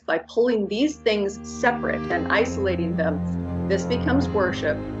By pulling these things separate and isolating them, this becomes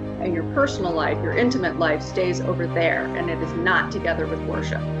worship, and your personal life, your intimate life, stays over there, and it is not together with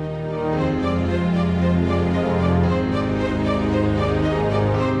worship.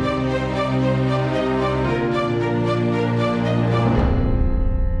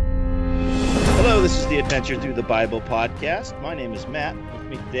 Hello, this is the Adventure Through the Bible podcast. My name is Matt. With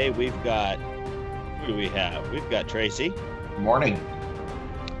me today, we've got, who do we have? We've got Tracy. Good morning.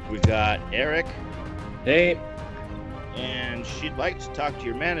 We've got Eric. Hey. And she'd like to talk to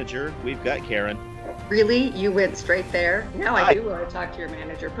your manager. We've got Karen. Really? You went straight there? Now I do want to talk to your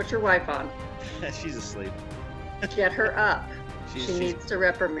manager. Put your wife on. She's asleep. Get her up. She needs to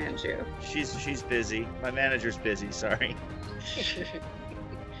reprimand you. She's busy. My manager's busy, sorry.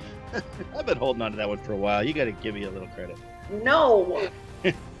 I've been holding on to that one for a while. You got to give me a little credit. No.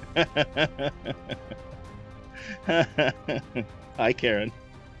 Hi, Karen.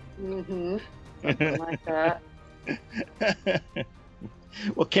 Mm-hmm. Something like that.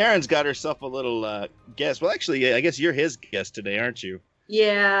 Well, Karen's got herself a little guest. Well, actually, I guess you're his guest today, aren't you?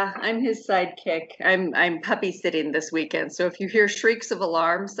 Yeah, I'm his sidekick. I'm puppy sitting this weekend. So if you hear shrieks of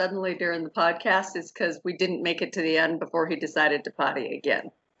alarm suddenly during the podcast, it's because we didn't make it to the end before he decided to potty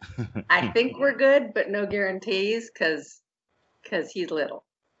again. I think we're good, but no guarantees because he's little.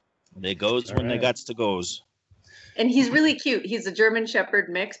 They goes when they gots to goes. And he's really cute. He's a German Shepherd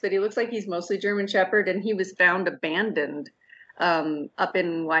mix, but he looks like he's mostly German Shepherd, and he was found abandoned up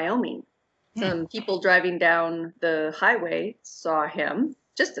in Wyoming. Some people driving down the highway saw him,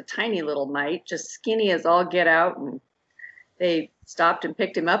 just a tiny little mite, just skinny as all get out, and they stopped and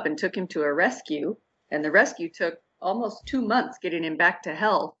picked him up and took him to a rescue, and the rescue took almost 2 months getting him back to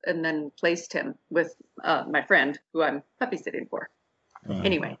health, and then placed him with my friend who I'm puppy sitting for.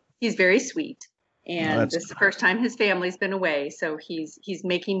 Anyway, he's very sweet. And this is the first time his family's been away, so he's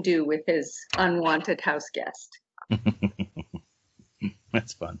making do with his unwanted house guest.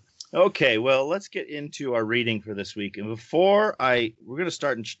 That's fun. Okay, well, let's get into our reading for this week. And we're going to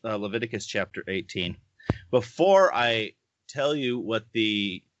start in Leviticus chapter 18. Before I tell you what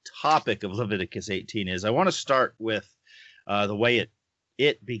the topic of Leviticus 18 is, I want to start with the way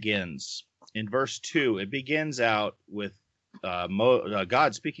it begins. In verse 2, it begins out with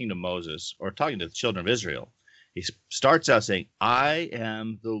God speaking to Moses, or talking to the children of Israel. He starts out saying, I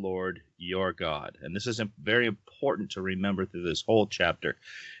am the Lord your God. And this is very important to remember through this whole chapter,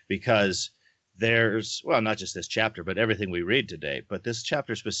 because there's, well, not just this chapter, but everything we read today, but this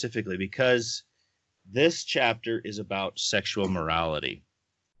chapter specifically, because this chapter is about sexual morality.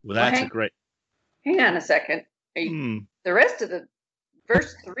 Well, that's a great... Hang on a second. The rest of the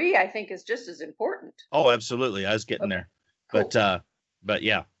verse 3, I think, is just as important. Oh, absolutely. I was getting there. Cool. But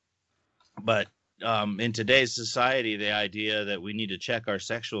yeah. But in today's society, the idea that we need to check our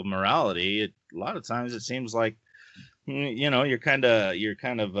sexual morality, a lot of times it seems like, you're kind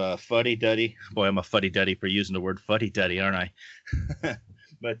of fuddy-duddy. Boy, I'm a fuddy-duddy for using the word fuddy-duddy, aren't I?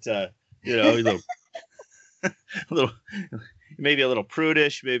 But, a little, maybe a little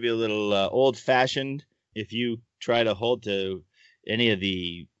prudish, maybe a little old-fashioned, if you try to hold to any of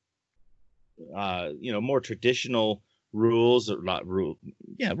the, more traditional rules, guidelines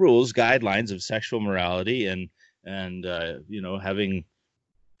of sexual morality, and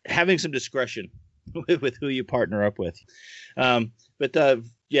having some discretion with who you partner up with. But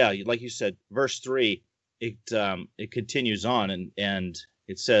like you said, verse 3, it continues on, and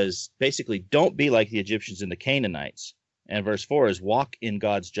it says basically, don't be like the Egyptians and the Canaanites. And verse 4 is walk in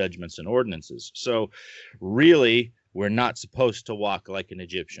God's judgments and ordinances. So really, we're not supposed to walk like an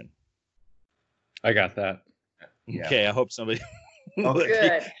Egyptian. I got that. Yeah. Okay, I hope somebody... Oh,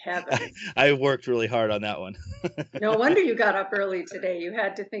 good heavens. I worked really hard on that one. No wonder you got up early today. You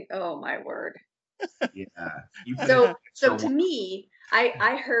had to think, oh, my word. Yeah. So to me,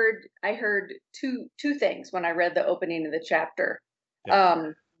 I heard two things when I read the opening of the chapter.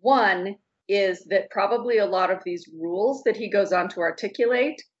 Yeah. One is that probably a lot of these rules that he goes on to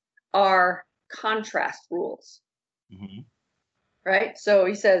articulate are contrast rules. Mm-hmm. Right? So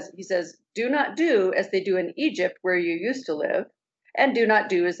he says, do not do as they do in Egypt, where you used to live, and do not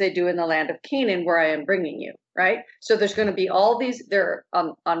do as they do in the land of Canaan, where I am bringing you. Right? So there's going to be all these,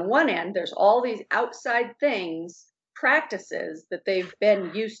 on one end, there's all these outside things, practices that they've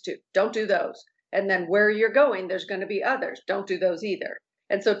been used to. Don't do those. And then where you're going, there's going to be others. Don't do those either.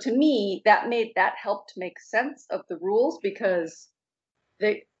 And so to me, that helped make sense of the rules, because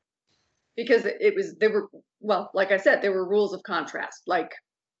they were, like I said, there were rules of contrast, like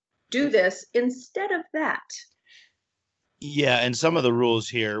do this instead of that. Yeah, and some of the rules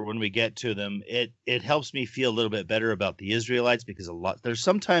here, when we get to them, it helps me feel a little bit better about the Israelites, because there's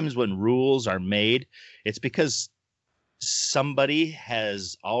sometimes when rules are made, it's because somebody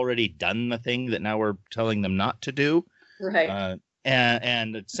has already done the thing that now we're telling them not to do. Right.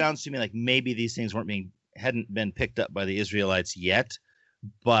 And it sounds to me like maybe these things hadn't been picked up by the Israelites yet,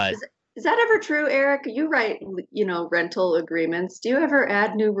 but Is that ever true, Eric? You write, rental agreements. Do you ever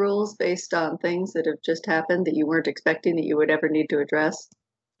add new rules based on things that have just happened that you weren't expecting that you would ever need to address?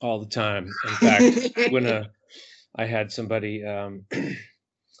 All the time. In fact, when I had somebody,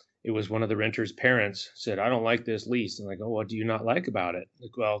 it was one of the renter's parents said, "I don't like this lease." And I'm like, "Oh, what do you not like about it?"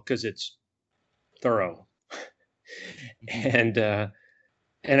 Like, well, because it's thorough. And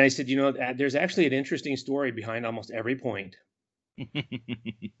I said, there's actually an interesting story behind almost every point.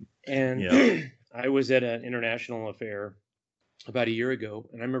 And I was at an international affair about a year ago,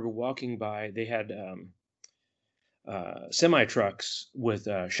 and I remember walking by. They had semi trucks with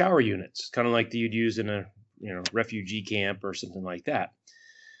shower units, kind of like you'd use in a refugee camp or something like that.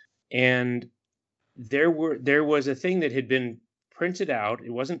 And there was a thing that had been printed out.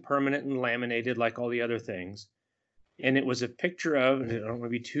 It wasn't permanent and laminated like all the other things, and it was a picture of. I don't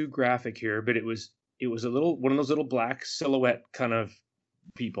want to be too one of those little black silhouette kind of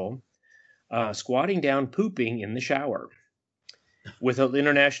people squatting down, pooping in the shower with an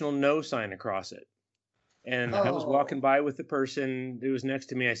international no sign across it. And I was walking by with the person who was next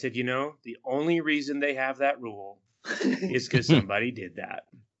to me. I said, the only reason they have that rule is because somebody did that.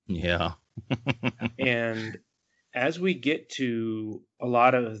 Yeah. And as we get to a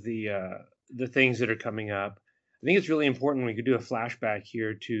lot of the things that are coming up, I think it's really important we could do a flashback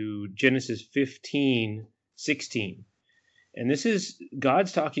here to Genesis 15:16. And this is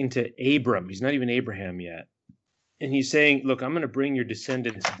God's talking to Abram. He's not even Abraham yet. And he's saying, look, I'm going to bring your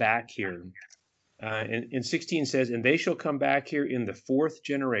descendants back here. And 16 says, and they shall come back here in the 4th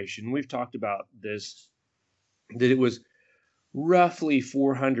generation. We've talked about this, that it was roughly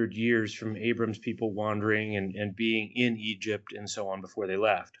 400 years from Abram's people wandering and being in Egypt and so on before they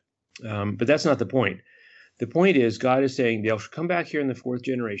left. But that's not the point. The point is, God is saying they'll come back here in the 4th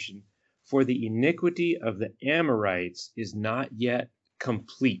generation, for the iniquity of the Amorites is not yet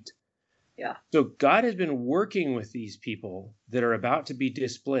complete. Yeah. So God has been working with these people that are about to be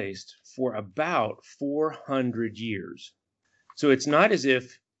displaced for about 400 years. So it's not as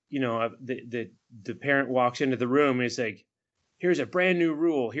if, the parent walks into the room and is like, here's a brand new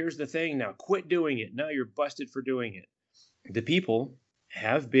rule. Here's the thing. Now quit doing it. Now you're busted for doing it. The people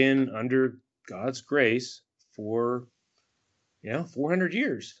have been under God's grace for 400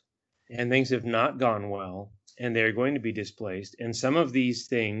 years, and things have not gone well, and they're going to be displaced. And some of these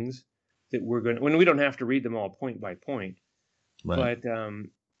things that when we don't have to read them all point by point, right. But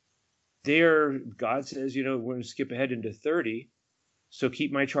God says, we're going to skip ahead into 30. So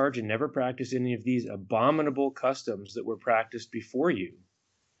keep my charge and never practice any of these abominable customs that were practiced before you,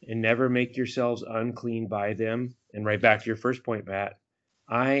 and never make yourselves unclean by them. And right back to your first point, Matt,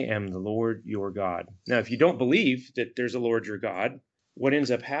 I am the Lord your God. Now, if you don't believe that there's a Lord your God, what ends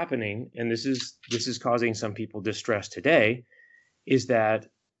up happening, and this is causing some people distress today, is that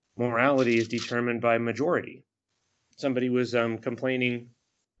morality is determined by majority. Somebody was complaining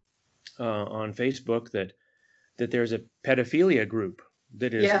on Facebook that there's a pedophilia group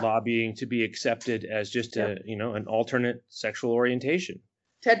that is lobbying to be accepted as just an alternate sexual orientation.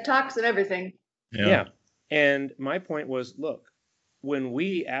 TED Talks and everything. Yeah. And my point was, look, when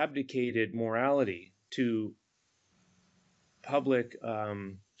we abdicated morality to public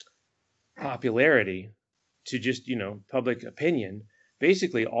popularity, to just, public opinion,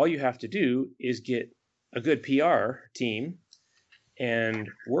 basically all you have to do is get a good PR team and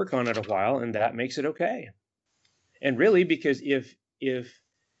work on it a while, and that makes it okay. And really, because if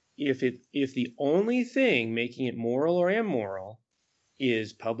the only thing making it moral or immoral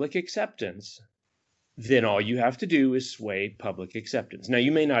is public acceptance, then all you have to do is sway public acceptance. Now,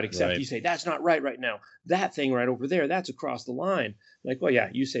 you may not accept. Right. You say, that's not right now. That thing right over there, that's across the line. Like, well, yeah,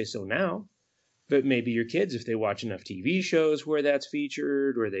 you say so now. But maybe your kids, if they watch enough TV shows where that's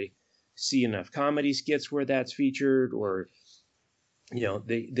featured, or they see enough comedy skits where that's featured, or,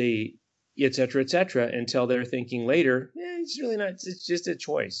 they et cetera, until they're thinking later, it's really not. It's just a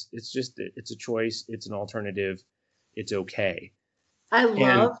choice. It's a choice. It's an alternative. It's okay. I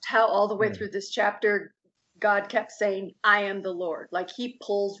loved how all the way through this chapter, God kept saying, I am the Lord. Like he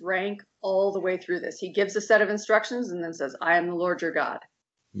pulls rank all the way through this. He gives a set of instructions and then says, I am the Lord your God.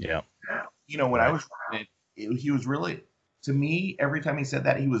 Yeah. When I was reading it, he was really, to me, every time he said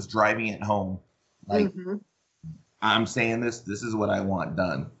that, he was driving it home. Like, I'm saying this is what I want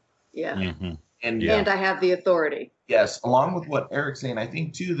done. Yeah. Mm-hmm. And I have the authority. Yes, along with what Eric's saying, I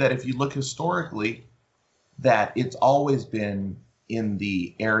think too that if you look historically, that it's always been in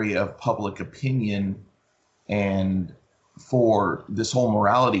the area of public opinion and for this whole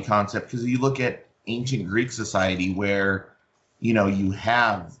morality concept. Because you look at ancient Greek society where, you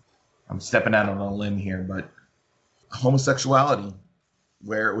have, I'm stepping out on a limb here, but homosexuality,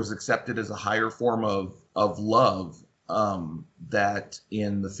 where it was accepted as a higher form of love, that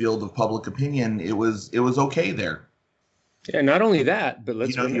in the field of public opinion, it was okay there. Yeah, not only that, but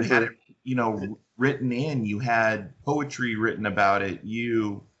let's remember, you had it, written in, you had poetry written about it,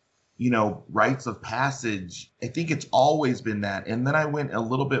 rites of passage. I think it's always been that. And then I went a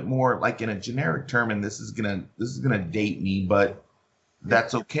little bit more like in a generic term, and this is gonna date me, but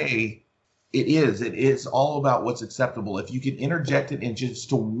that's okay. It is all about what's acceptable. If you can interject it in just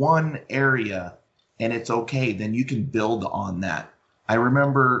to one area and it's okay, then you can build on that. I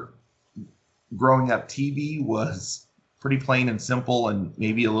remember growing up, TV was pretty plain and simple and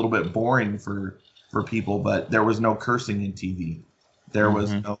maybe a little bit boring for people, but there was no cursing in TV. There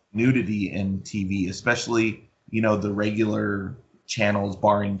was no nudity in TV, especially, the regular channels,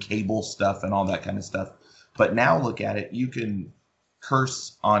 barring cable stuff and all that kind of stuff. But now look at it. You can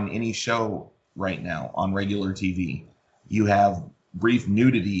curse on any show right now on regular TV. You have brief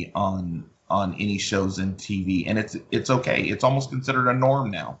nudity on any shows in TV, and it's okay. It's almost considered a norm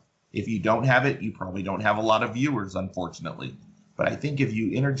now. If you don't have it, you probably don't have a lot of viewers, unfortunately. But I think if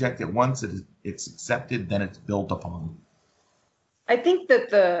you interject it once, it's accepted, then it's built upon. I think that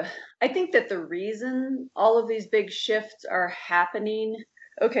the reason all of these big shifts are happening.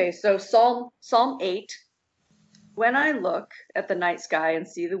 Okay, so Psalm 8. When I look at the night sky and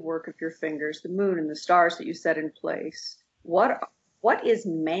see the work of your fingers, the moon and the stars that you set in place, what is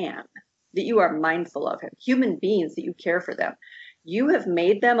man that you are mindful of him? Human beings that you care for them. You have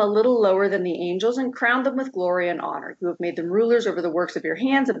made them a little lower than the angels and crowned them with glory and honor. You have made them rulers over the works of your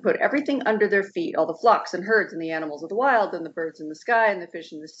hands and put everything under their feet, all the flocks and herds and the animals of the wild and the birds in the sky and the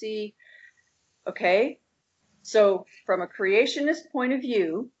fish in the sea. Okay? So from a creationist point of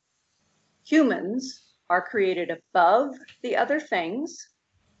view, humans are created above the other things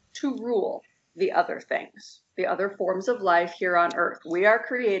to rule the other things, the other forms of life here on earth. We are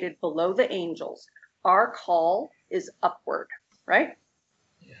created below the angels. Our call is upward. Right?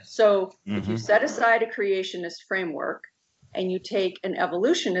 Yes. So if you set aside a creationist framework and you take an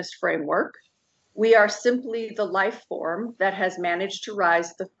evolutionist framework, we are simply the life form that has managed to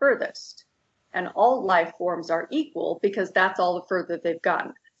rise the furthest. And all life forms are equal because that's all the further they've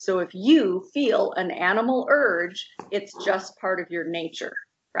gotten. So if you feel an animal urge, it's just part of your nature,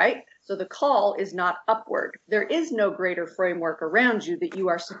 right? So the call is not upward. There is no greater framework around you that you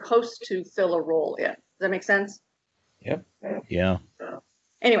are supposed to fill a role in. Does that make sense? Yep. Yeah.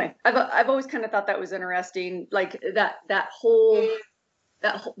 Anyway, I've always kind of thought that was interesting, like the whole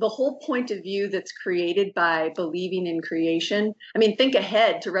point of view that's created by believing in creation. I mean, think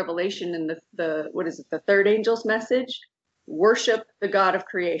ahead to Revelation and the third angel's message. Worship the God of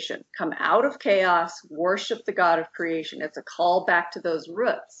creation. Come out of chaos, worship the God of creation. It's a call back to those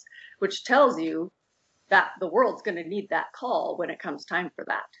roots, which tells you that the world's going to need that call when it comes time for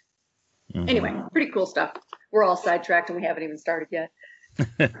that. Anyway, pretty cool stuff. We're all sidetracked and we haven't even started yet.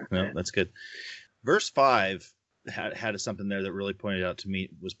 No, that's good. Verse 5 had something there that really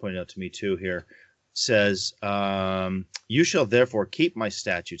was pointed out to me too here. Says, you shall therefore keep my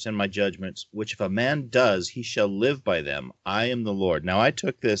statutes and my judgments, which if a man does, he shall live by them. I am the Lord. Now I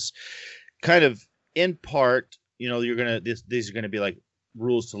took this kind of in part, these are going to be like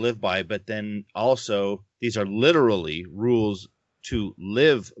rules to live by, but then also these are literally rules to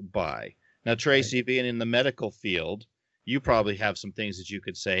live by. Now, Tracy, being in the medical field, you probably have some things that you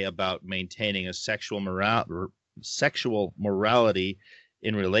could say about maintaining a sexual morality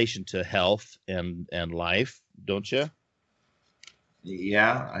in relation to health and life, don't you?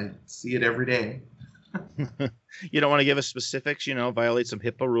 Yeah, I see it every day. You don't want to give us specifics, violate some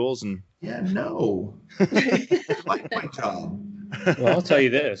HIPAA rules and. Yeah, no. I like my job. Well, I'll tell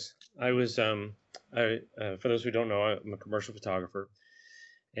you this. I was, for those who don't know, I'm a commercial photographer.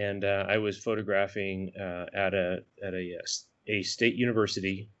 And I was photographing at a state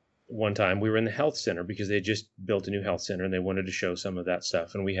university one time. We were in the health center because they just built a new health center and they wanted to show some of that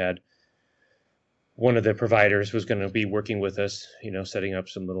stuff. And we had one of the providers was going to be working with us, setting up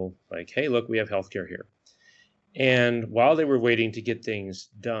some little like, hey, look, we have healthcare here. And while they were waiting to get things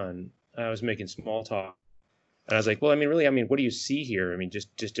done, I was making small talk. And I was like, well, what do you see here?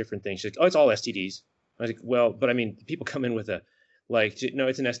 Just different things. She's like, oh, it's all STDs. I was like, well, but people come in with no,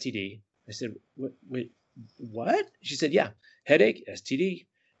 it's an STD. I said, wait, what? She said, yeah, headache, STD,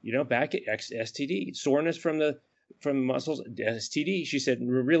 backache, STD, soreness from the from muscles, STD. She said,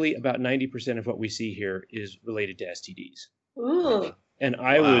 really about 90% of what we see here is related to STDs. Ooh. And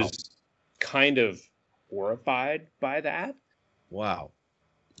I Wow. was kind of horrified by that. Wow.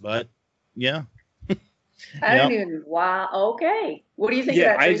 But yeah. I don't even. Wow. Okay. What do you think of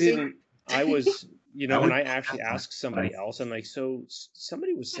Yeah, that, I Tracy? didn't. I was, you know, I when would- I actually asked somebody else, I'm like, so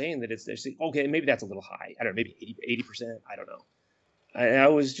somebody was saying that it's actually, okay, maybe that's a little high. I don't know, maybe 80%. I don't know. I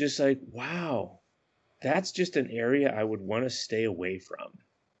was just like, wow, that's just an area I would want to stay away from.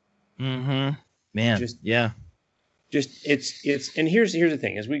 Mm-hmm. Man. Just- yeah. Just it's and here's the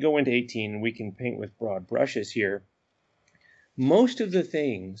thing, as we go into 18, we can paint with broad brushes here. Most of the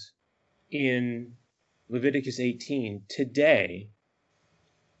things in Leviticus 18 today,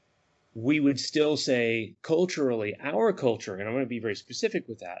 we would still say culturally, our culture, and I'm going to be very specific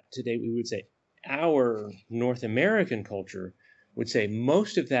with that. Today, we would say our North American culture would say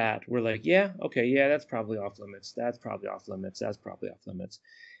most of that, we're like, yeah, okay, yeah, that's probably off limits. That's probably off limits. That's probably off limits.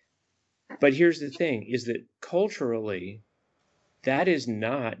 But here's the thing, is that culturally, that is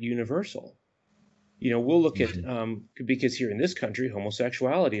not universal. You know, we'll look at, because here in this country,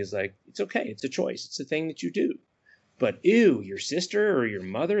 homosexuality is like, it's okay, it's a choice, it's a thing that you do. But ew, your sister or your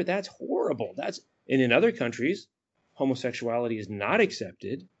mother, that's horrible. And in other countries, homosexuality is not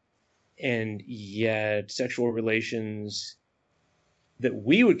accepted, and yet sexual relations that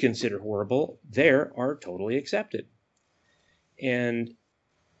we would consider horrible there are totally accepted. And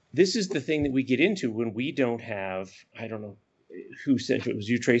this is the thing that we get into when we don't have, I don't know who said, if it was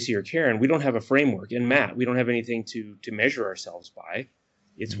you, Tracy, or Karen, we don't have a framework. And Matt, we don't have anything to measure ourselves by.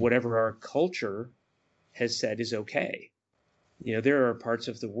 It's whatever our culture has said is okay. You know, there are parts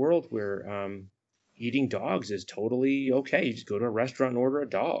of the world where eating dogs is totally okay. You just go to a restaurant and order a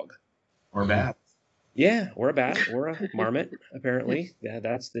dog. Or bad. Yeah, or a bat, or a marmot, apparently.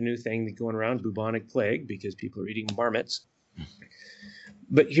 That's the new thing going around, bubonic plague, because people are eating marmots.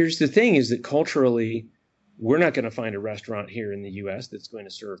 But here's the thing, is that culturally, we're not going to find a restaurant here in the U.S. that's going to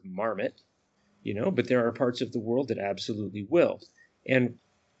serve marmot, you know, but there are parts of the world that absolutely will. And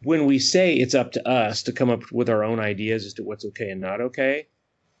when we say it's up to us to come up with our own ideas as to what's okay and not okay,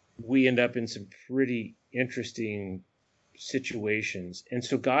 we end up in some pretty interesting situations. And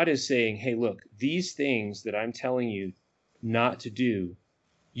so God is saying, hey, look, these things that I'm telling you not to do,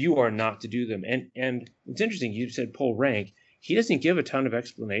 you are not to do them. And it's interesting, you said pull rank. He doesn't give a ton of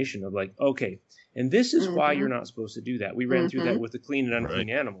explanation of like, okay, and this is why you're not supposed to do that. We ran through that with the clean and unclean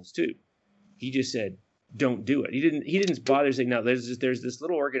animals too. He just said, don't do it. He didn't bother to say, no, there's this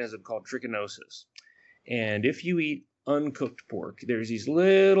little organism called trichinosis. And if you eat uncooked pork, there's these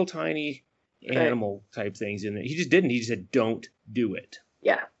little tiny animal type things in there. He just didn't. He just said, don't do it.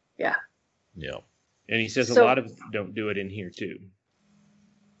 Yeah. And he says a lot of don't do it in here too.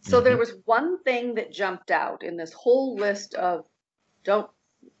 So there was one thing that jumped out in this whole list of don't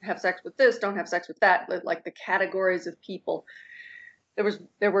have sex with this, don't have sex with that, like the categories of people.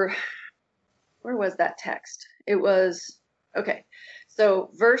 There were, where was that text? It was, okay.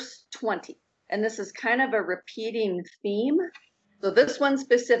 So verse 20, and this is kind of a repeating theme. So this one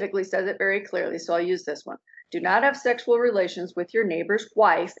specifically says it very clearly. So I'll use this one. Do not have sexual relations with your neighbor's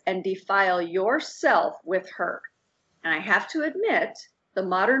wife and defile yourself with her. And I have to admit, the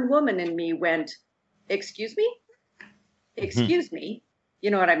modern woman in me went, excuse me? Excuse me?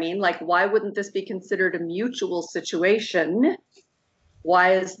 You know what I mean? Like, why wouldn't this be considered a mutual situation?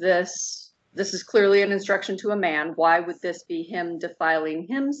 Why is this is clearly an instruction to a man. Why would this be him defiling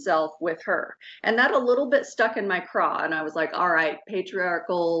himself with her? And that a little bit stuck in my craw. And I was like, all right,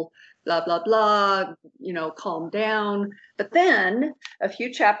 patriarchal, blah, blah, blah, you know, calm down. But then a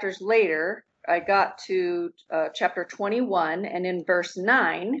few chapters later, I got to chapter 21, and in verse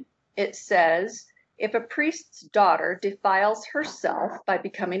 9, it says, if a priest's daughter defiles herself by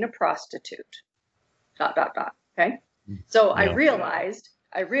becoming a prostitute, ... Okay? So I realized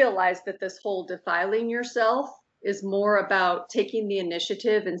that this whole defiling yourself is more about taking the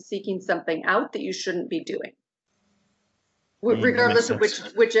initiative and seeking something out that you shouldn't be doing. Regardless of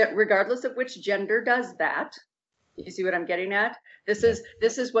which gender does that. You see what I'm getting at? This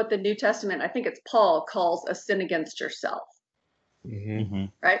is what the New Testament, I think it's Paul, calls a sin against yourself.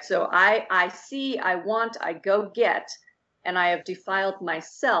 Right? So I see, I want, I go get, and I have defiled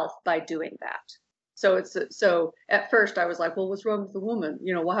myself by doing that. So at first I was like, well, what's wrong with the woman?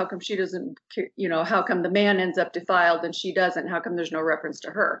 You know, well, how come she doesn't, you know, how come the man ends up defiled and she doesn't? How come there's no reference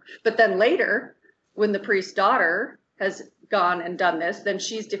to her? But then later, when the priest's daughter has gone and done this, then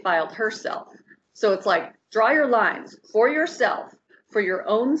she's defiled herself. So it's like, draw your lines for yourself, for your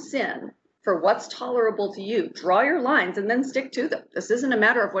own sin, for what's tolerable to you. Draw your lines and then stick to them. This isn't a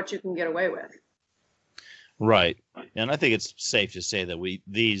matter of what you can get away with. Right. And I think it's safe to say that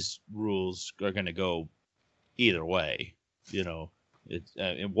these rules are going to go either way. You know,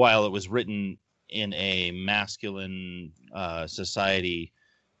 while it was written in a masculine society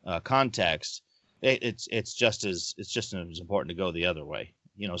context, it's just as important to go the other way.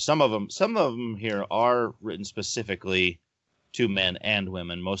 You know, some of them here are written specifically to men and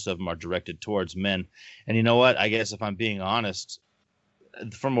women. Most of them are directed towards men. And you know what? I guess if I'm being honest,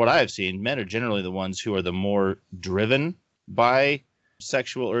 from what I've seen, men are generally the ones who are the more driven by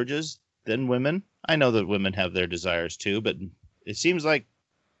sexual urges than women. I know that women have their desires too, but it seems like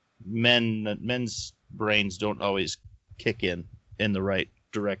men's brains don't always kick in the right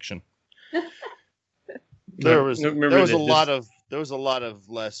direction. There was a lot of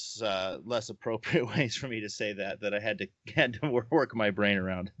less appropriate ways for me to say that I had to work my brain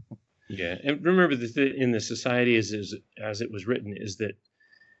around. Yeah, and remember that in the society as it was written is that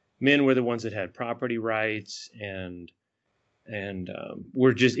men were the ones that had property rights and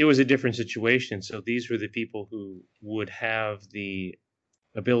it was a different situation. So these were the people who would have the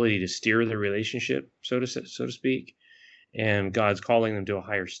ability to steer the relationship, so to speak, and God's calling them to a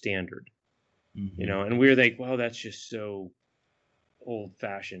higher standard. Mm-hmm. You know, and we're like, well, that's just so old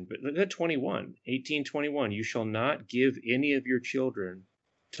fashioned. But look at 18:21, you shall not give any of your children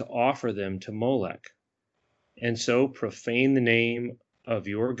to offer them to Molech, and so profane the name of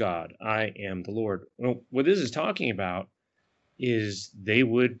your God. I am the Lord. Well, what this is talking about is they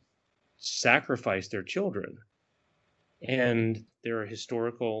would sacrifice their children. And there are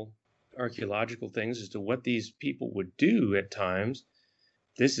historical, archaeological things as to what these people would do at times.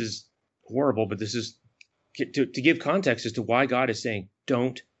 This is horrible, but this is to give context as to why God is saying,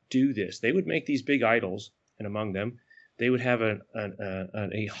 don't do this. They would make these big idols, and among them, they would have a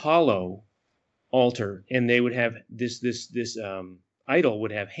hollow altar, and they would have this idol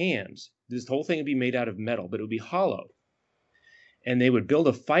would have hands. This whole thing would be made out of metal, but it would be hollow. And they would build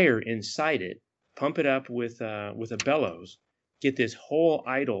a fire inside it, pump it up with a bellows, get this whole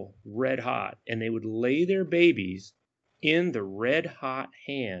idol red hot, and they would lay their babies in the red hot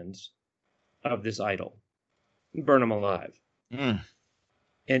hands of this idol and burn them alive. Mm.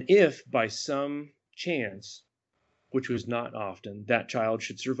 And if by some chance, which was not often, that child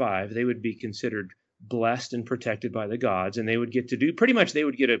should survive, they would be considered blessed and protected by the gods, and they would get to do pretty much they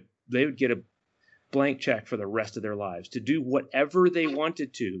would get a blank check for the rest of their lives to do whatever they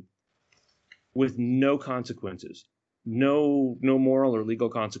wanted to with no consequences, no moral or legal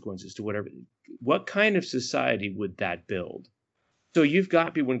consequences to whatever. What kind of society would that build? So you've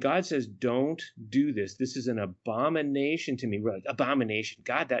got people, when God says, don't do this, this is an abomination to me. We're like, abomination.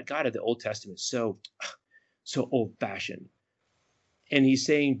 God, that God of the Old Testament, so old fashioned. And he's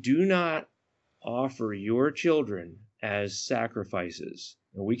saying, do not offer your children as sacrifices.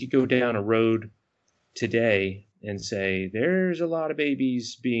 And we could go down a road today and say, there's a lot of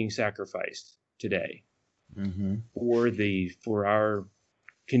babies being sacrificed today for our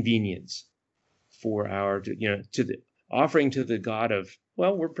convenience, for our, to the offering to the God of,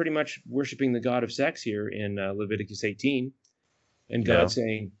 well, we're pretty much worshiping the God of sex here in Leviticus 18. And God's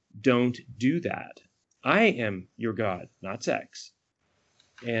saying, don't do that. I am your God, not sex.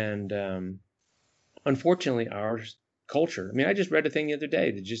 And unfortunately, our culture, I mean, I just read a thing the other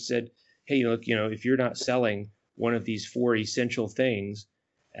day that just said, hey, look, if you're not selling one of these 4 essential things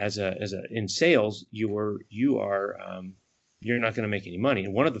in sales, you're not going to make any money.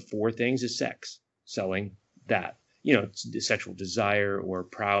 And one of the 4 things is sex, selling that. Sexual desire or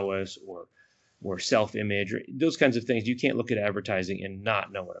prowess or self-image, or those kinds of things. You can't look at advertising and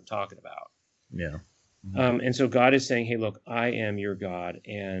not know what I'm talking about. Yeah. And so God is saying, hey, look, I am your God,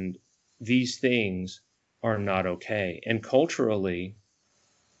 and these things are not okay. And culturally,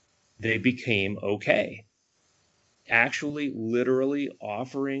 they became okay. Actually, literally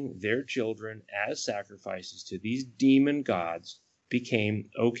offering their children as sacrifices to these demon gods became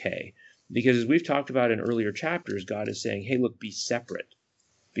okay. Because as we've talked about in earlier chapters, God is saying, hey, look, be separate.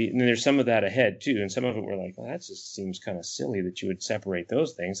 And there's some of that ahead, too. And some of it we're like, well, that just seems kind of silly that you would separate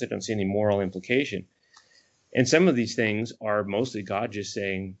those things. I don't see any moral implication. And some of these things are mostly God just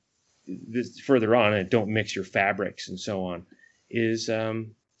saying, this further on, and don't mix your fabrics and so on, is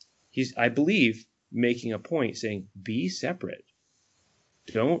he's, I believe, making a point saying, be separate.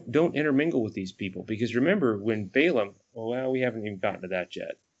 Don't intermingle with these people. Because remember, when Balaam, well, we haven't even gotten to that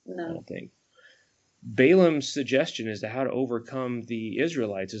yet. No. I don't think. Balaam's suggestion as to how to overcome the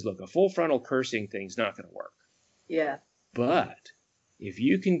Israelites is, look, a full frontal cursing thing's not going to work. Yeah. But if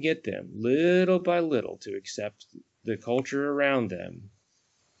you can get them little by little to accept the culture around them,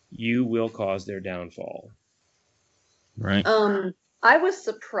 you will cause their downfall. Right. I was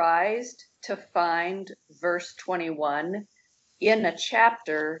surprised to find verse 21 in a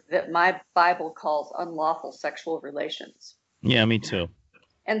chapter that my Bible calls unlawful sexual relations. Yeah, me too.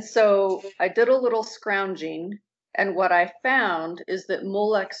 And so I did a little scrounging, and what I found is that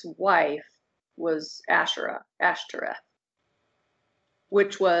Molech's wife was Ashtoreth,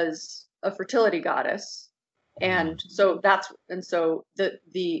 which was a fertility goddess. And so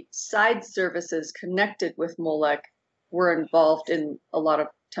the side services connected with Molech were involved in a lot of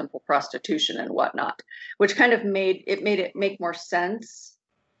temple prostitution and whatnot, which kind of made it make more sense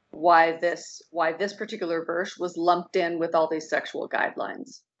why this particular verse was lumped in with all these sexual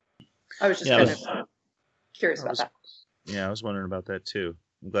guidelines. I was just curious about that. Yeah, I was wondering about that too.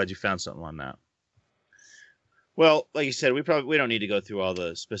 I'm glad you found something on that. Well, like you said, we don't need to go through all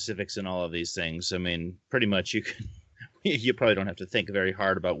the specifics in all of these things. I mean, pretty much you probably don't have to think very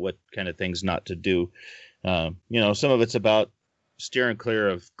hard about what kind of things not to do. Some of it's about steering clear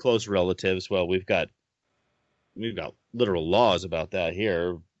of close relatives. Well, we've got literal laws about that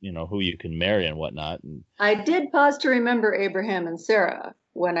here, who you can marry and whatnot. And I did pause to remember Abraham and Sarah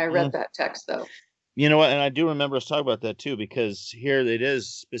when I read that text, though. You know what? And I do remember us talking about that too, because here it is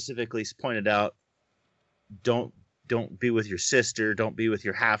specifically pointed out, don't be with your sister, don't be with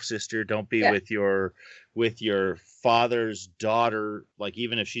your half sister, don't be with your father's daughter, like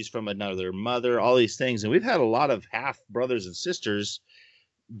even if she's from another mother, all these things. And we've had a lot of half brothers and sisters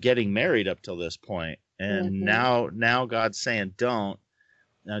getting married up till this point. And now God's saying don't.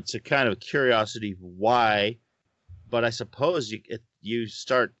 Now, it's a kind of curiosity why, but I suppose you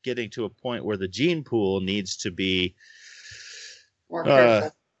start getting to a point where the gene pool needs to be more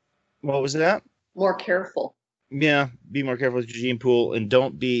careful. What was that? More careful. Yeah, be more careful with your gene pool, and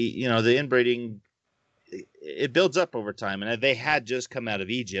don't be, the inbreeding, it builds up over time. And they had just come out of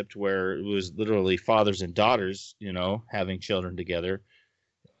Egypt, where it was literally fathers and daughters, having children together.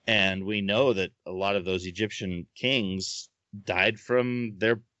 And we know that a lot of those Egyptian kings died from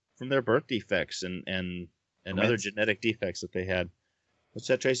their birth defects and other genetic defects that they had. What's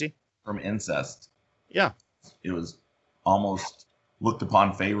that, Tracy? From incest. Yeah. It was almost looked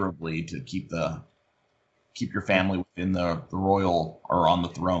upon favorably to keep your family within the royal or on the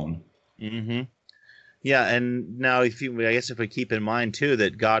throne. Mm-hmm. Yeah, and now if we keep in mind too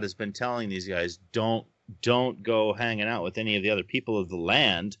that God has been telling these guys, don't go hanging out with any of the other people of the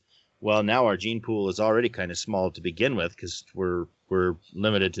land. Well, now our gene pool is already kind of small to begin with because we're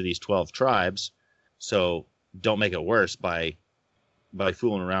limited to these 12 tribes. So don't make it worse by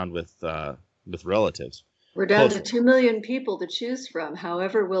fooling around with relatives. We're down to 2 million people to choose from.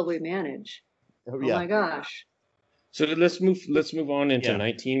 However, will we manage? Oh my gosh. So let's move on into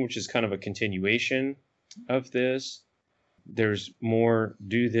 19, which is kind of a continuation of this. There's more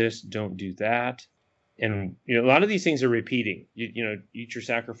do this, don't do that. And a lot of these things are repeating. Eat your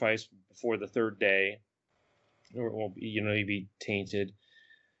sacrifice before the third day, or you'd be tainted.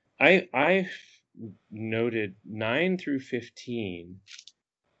 I noted 9 through 15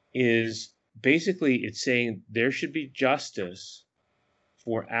 is basically it's saying there should be justice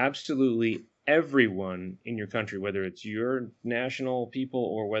for absolutely everyone in your country, whether it's your national people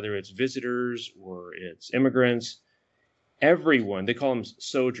or whether it's visitors or it's immigrants. Everyone, they call them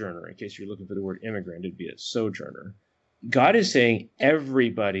sojourner. In case you're looking for the word immigrant, it'd be a sojourner. God is saying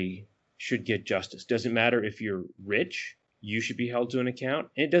everybody should get justice. Doesn't matter if you're rich, you should be held to an account.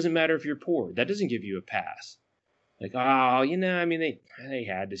 And it doesn't matter if you're poor. That doesn't give you a pass. Like, they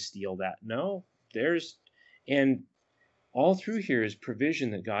had to steal that. No, and all through here is provision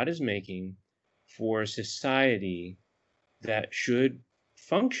that God is making for a society that should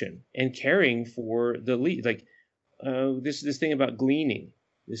function and caring for the lead. Like, this thing about gleaning.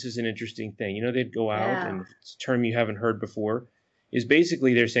 This is an interesting thing. They'd go out, and it's a term you haven't heard before, is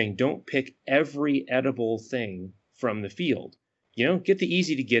basically they're saying don't pick every edible thing from the field. Get the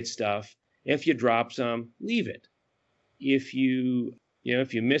easy to get stuff. If you drop some, leave it. If you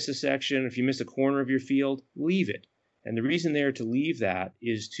miss a section, if you miss a corner of your field, leave it. And the reason they're to leave that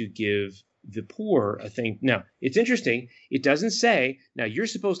is to give the poor a thing. Now, it's interesting. It doesn't say, now you're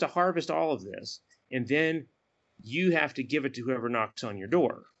supposed to harvest all of this, and then you have to give it to whoever knocks on your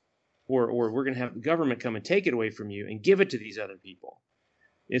door. Or we're going to have the government come and take it away from you and give it to these other people.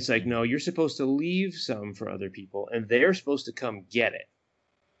 It's like, no, you're supposed to leave some for other people, and they're supposed to come get it.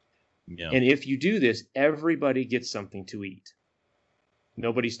 Yeah. And if you do this, everybody gets something to eat.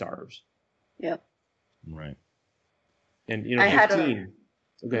 Nobody starves. Yep. Right. And, 15.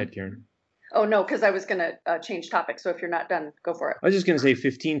 Go ahead, Karen. Oh, no, because I was going to change topics. So if you're not done, go for it. I was just going to say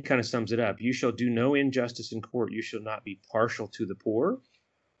 15 kind of sums it up. You shall do no injustice in court. You shall not be partial to the poor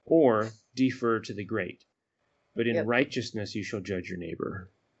or defer to the great. But in righteousness, you shall judge your neighbor.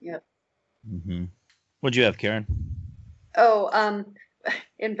 Yep. Mm-hmm. What'd you have, Karen? Oh,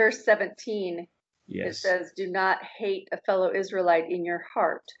 in verse 17, Yes. it says, "Do not hate a fellow Israelite in your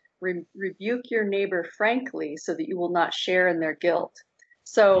heart. Rebuke your neighbor frankly so that you will not share in their guilt."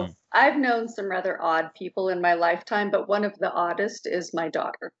 So I've known some rather odd people in my lifetime, but one of the oddest is my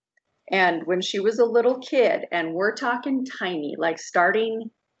daughter. And when she was a little kid, and we're talking tiny, like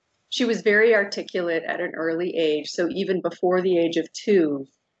she was very articulate at an early age. So even before the age of 2,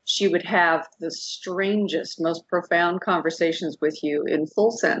 she would have the strangest, most profound conversations with you in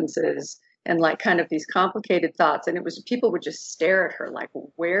full sentences and like kind of these complicated thoughts. And it was people would just stare at her like,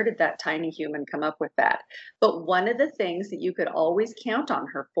 where did that tiny human come up with that? But one of the things that you could always count on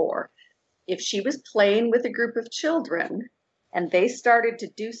her for, if she was playing with a group of children and they started to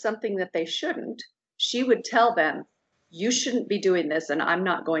do something that they shouldn't, she would tell them, "You shouldn't be doing this, and I'm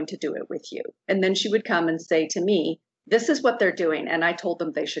not going to do it with you." And then she would come and say to me, "This is what they're doing, and I told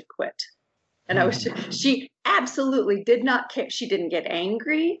them they should quit." And she absolutely did not care. She didn't get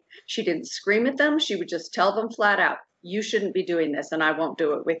angry. She didn't scream at them. She would just tell them flat out, "You shouldn't be doing this, and I won't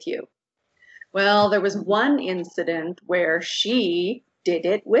do it with you." Well, there was one incident where she did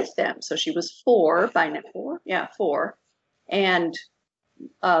it with them. So she was 4 by now. 4? Yeah, 4. And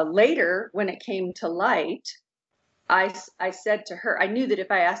later, when it came to light, I said to her, I knew that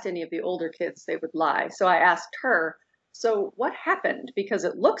if I asked any of the older kids, they would lie. So I asked her, "So what happened? Because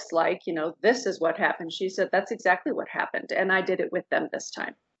it looks like, this is what happened." She said, "That's exactly what happened. And I did it with them this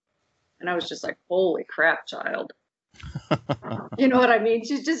time." And I was just like, holy crap, child. You know what I mean?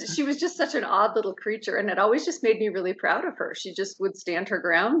 She was just such an odd little creature. And it always just made me really proud of her. She just would stand her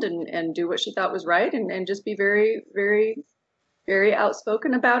ground and do what she thought was right and just be very, very, very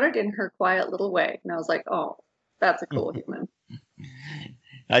outspoken about it in her quiet little way. And I was like, oh, that's a cool human.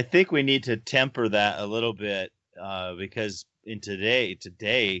 I think we need to temper that a little bit because in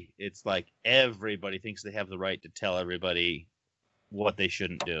today, it's like everybody thinks they have the right to tell everybody what they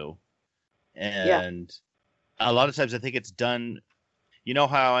shouldn't do. And a lot of times I think it's done, you know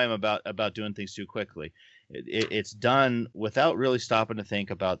how I am about doing things too quickly. It's done without really stopping to think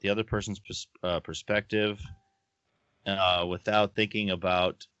about the other person's perspective, without thinking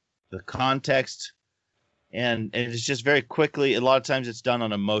about the context. And it's just very quickly, a lot of times it's done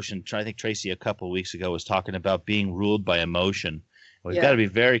on emotion. I think Tracy a couple of weeks ago was talking about being ruled by emotion. We've got to be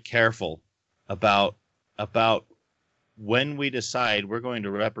very careful about when we decide we're going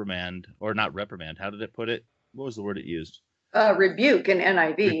to reprimand, or not reprimand. How did it put it? What was the word it used? Rebuke in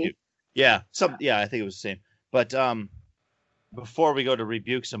NIV. Rebuke. Yeah, I think it was the same. But before we go to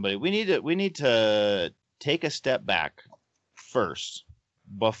rebuke somebody, we need to take a step back first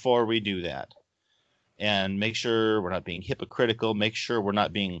before we do that, and make sure we're not being hypocritical. Make sure we're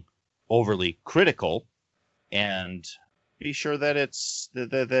not being overly critical, and be sure that it's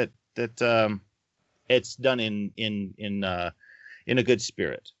it's done in a good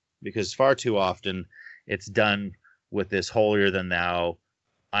spirit. Because far too often it's done with this holier than thou,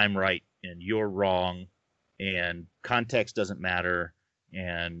 I'm right and you're wrong, and context doesn't matter,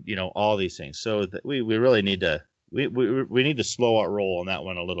 and all these things. So we really need to we need to slow our roll on that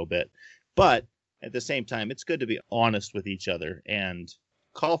one a little bit. But at the same time, it's good to be honest with each other and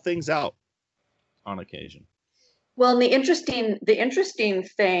call things out on occasion. Well, and the interesting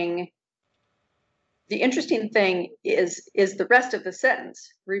thing is the rest of the sentence.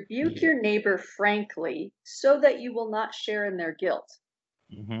 Rebuke your neighbor frankly so that you will not share in their guilt.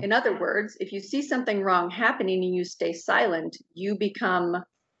 Mm-hmm. In other words, if you see something wrong happening and you stay silent, you become,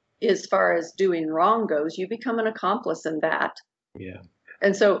 as far as doing wrong goes, you become an accomplice in that. Yeah.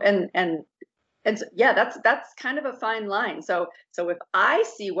 And so, that's kind of a fine line. So if I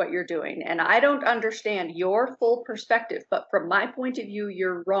see what you're doing and I don't understand your full perspective, but from my point of view,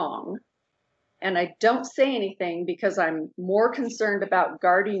 you're wrong, and I don't say anything because I'm more concerned about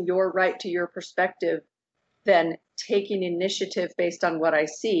guarding your right to your perspective than taking initiative based on what I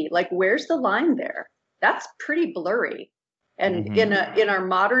see. Like, where's the line there? That's pretty blurry. And mm-hmm. in our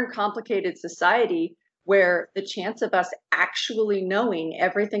modern complicated society, where the chance of us actually knowing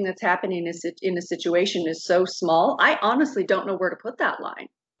everything that's happening in a situation is so small, I honestly don't know where to put that line.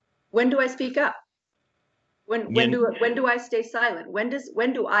 When do I speak up? When do I stay silent? When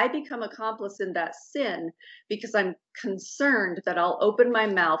do I become accomplice in that sin because I'm concerned that I'll open my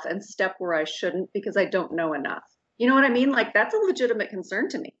mouth and step where I shouldn't because I don't know enough? You know what I mean? Like, that's a legitimate concern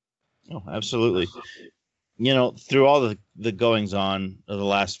to me. Oh, absolutely. Through all the goings on of the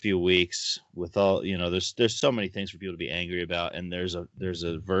last few weeks, with all, there's so many things for people to be angry about, and there's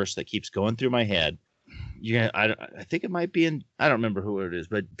a verse that keeps going through my head. I think it might be I don't remember who it is,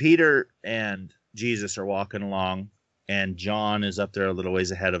 but Peter and Jesus are walking along, and John is up there a little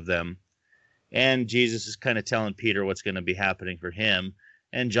ways ahead of them, And Jesus is kind of telling Peter what's going to be happening for him.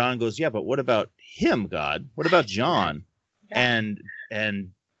 And John goes, yeah, but what about him, God? What about John? Yeah.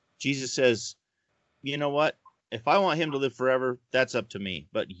 And Jesus says, you know what? If I want him to live forever, that's up to me.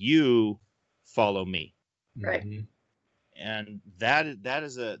 But you follow me. Right. Mhm. And that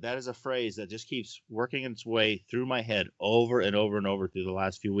is a phrase that just keeps working its way through my head over and over and over through the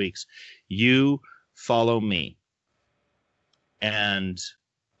last few weeks. You follow me. And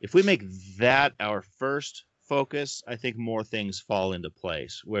if we make that our first focus, I think more things fall into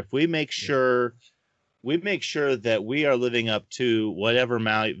place. Where if we make sure that we are living up to whatever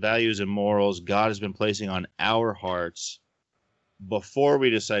values and morals God has been placing on our hearts before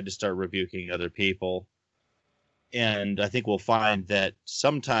we decide to start rebuking other people. And I think we'll find that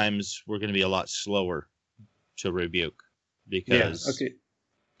sometimes we're going to be a lot slower to rebuke because. Yeah. Okay.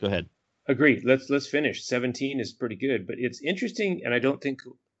 Go ahead. Agreed. Let's finish. 17 is pretty good, but it's interesting, and I don't think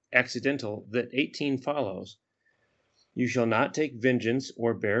accidental, that 18 follows. You shall not take vengeance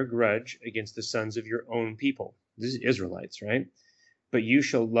or bear grudge against the sons of your own people. This is Israelites, right? But you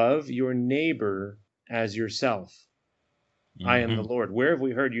shall love your neighbor as yourself. I am the Lord. Where have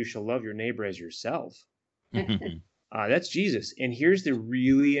we heard you shall love your neighbor as yourself? That's Jesus. And here's the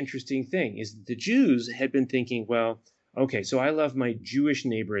really interesting thing is that the Jews had been thinking, well, okay, so I love my Jewish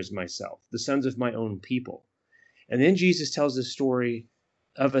neighbor as myself, the sons of my own people. And then Jesus tells the story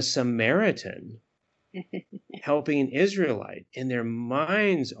of a Samaritan helping an Israelite, and their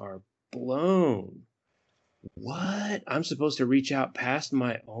minds are blown. What? I'm supposed to reach out past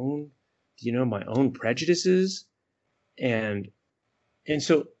my own, my own prejudices? And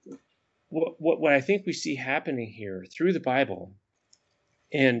so what I think we see happening here through the Bible,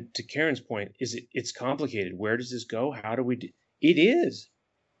 and to Karen's point, is it's complicated. Where does this go? How do we do it? Is,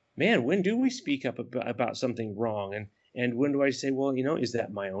 man, when do we speak up about something wrong? And when do I say, well, is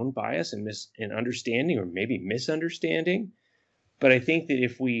that my own bias and understanding or maybe misunderstanding? But I think that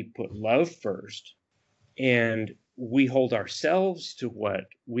if we put love first and we hold ourselves to what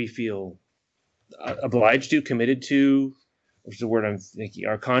we feel obliged to, committed to, which is the word I'm thinking,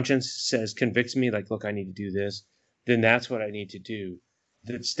 our conscience says, convicts me, like, look, I need to do this, then that's what I need to do.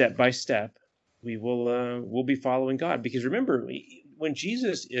 That step by step, we'll be following God. Because remember, when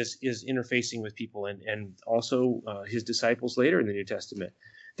Jesus is interfacing with people and also his disciples later in the New Testament,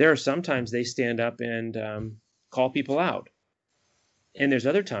 there are sometimes they stand up and call people out. And there's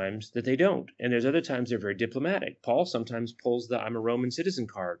other times that they don't. And there's other times they're very diplomatic. Paul sometimes pulls the I'm a Roman citizen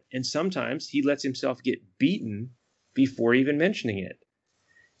card. And sometimes he lets himself get beaten before even mentioning it.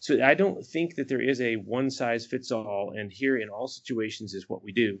 So I don't think that there is a one size fits all, and here in all situations is what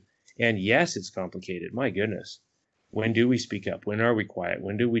we do. And yes, it's complicated. My goodness. When do we speak up? When are we quiet?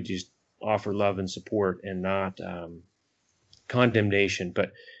 When do we just offer love and support and not condemnation?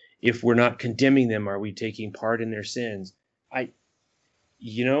 But if we're not condemning them, are we taking part in their sins?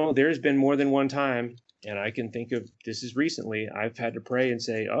 There's been more than one time, and I can think of, this is recently, I've had to pray and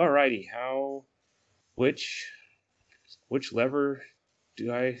say, all righty, which lever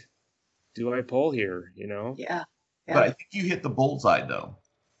do I pull here, Yeah. But I think you hit the bullseye though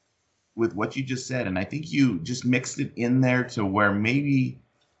with what you just said, and I think you just mixed it in there to where maybe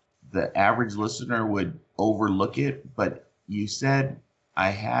the average listener would overlook it, but you said I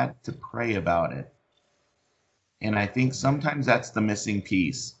had to pray about it. And I think sometimes that's the missing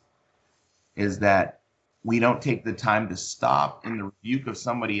piece, is that we don't take the time to stop in the rebuke of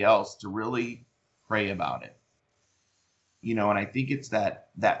somebody else to really pray about it. And I think it's that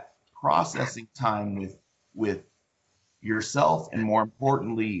processing time with yourself, and more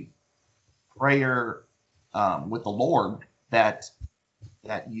importantly, prayer with the Lord, that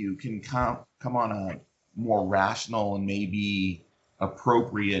you can come on a more rational and maybe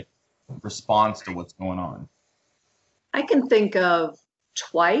appropriate response to what's going on. I can think of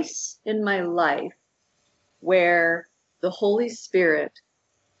twice in my life where the Holy Spirit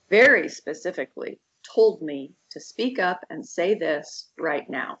very specifically told me to speak up and say this right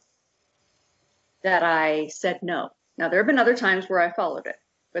now, that I said no. Now, there have been other times where I followed it,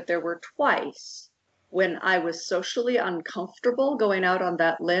 but there were twice when I was socially uncomfortable going out on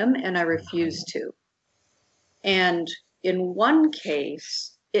that limb and I refused to. And in one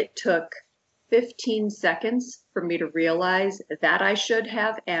case, it took 15 seconds for me to realize that I should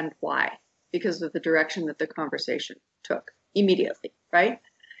have and why, because of the direction that the conversation took immediately, right?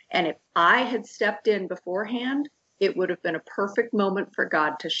 And if I had stepped in beforehand, it would have been a perfect moment for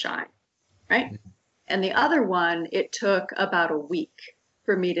God to shine, right? And the other one, it took about a week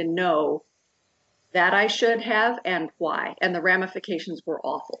for me to know that I should have and why. And the ramifications were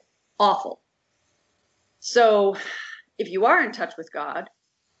awful, awful. So if you are in touch with God,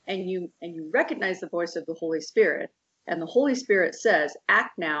 and you recognize the voice of the Holy Spirit, and the Holy Spirit says,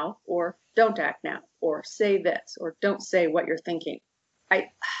 act now, or don't act now, or say this, or don't say what you're thinking. I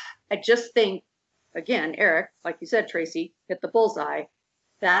just think, again, Eric, like you said, Tracy, hit the bullseye.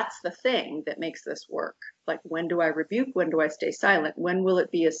 That's the thing that makes this work. Like, when do I rebuke? When do I stay silent? When will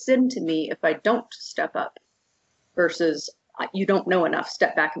it be a sin to me if I don't step up? Versus, you don't know enough,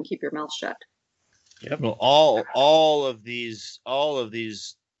 step back and keep your mouth shut. Yep. Well, all of these,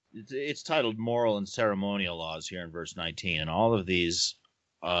 it's titled moral and ceremonial laws here in verse 19, and all of these,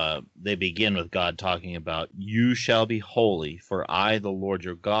 they begin with God talking about, you shall be holy, for I, the Lord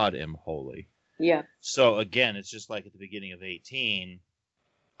your God, am holy. Yeah. So again, it's just like at the beginning of 18,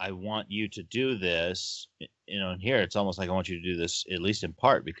 I want you to do this, and here it's almost like I want you to do this, at least in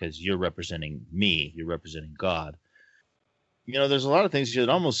part, because you're representing me, you're representing God. There's a lot of things that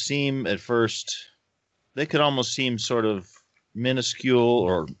almost seem at first, they could almost seem sort of minuscule,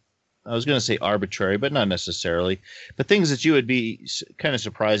 or I was going to say arbitrary, but not necessarily, but things that you would be kind of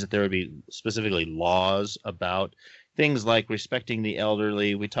surprised that there would be specifically laws about, things like respecting the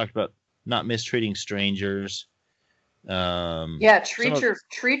elderly. We talked about not mistreating strangers. Treat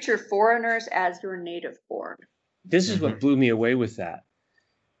your foreigners as your native born. This is what blew me away with that.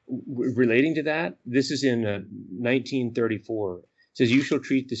 Relating to that, this is in 1934. It says, you shall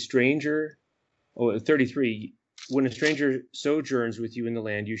treat the stranger, 33, when a stranger sojourns with you in the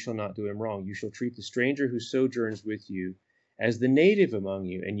land, you shall not do him wrong. You shall treat the stranger who sojourns with you as the native among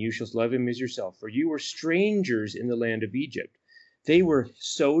you, and you shall love him as yourself. For you were strangers in the land of Egypt. They were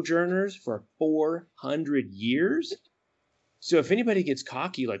sojourners for 400 years. So if anybody gets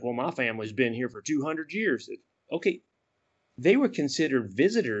cocky, like, well, my family's been here for 200 years. Okay, they were considered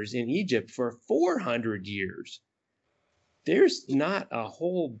visitors in Egypt for 400 years. There's not a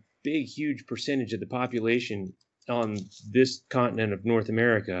whole big, huge percentage of the population on this continent of North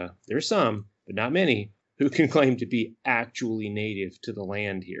America. There's some, but not many, who can claim to be actually native to the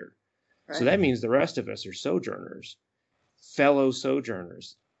land here. Right. So that means the rest of us are sojourners, fellow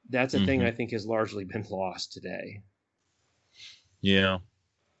sojourners. That's a thing I think has largely been lost today. Yeah.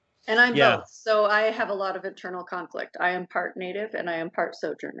 And I'm both. So I have a lot of internal conflict. I am part native and I am part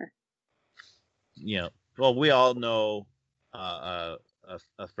sojourner. Yeah. Well, we all know a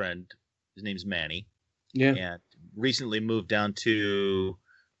friend. His name's Manny. Yeah. And recently moved down to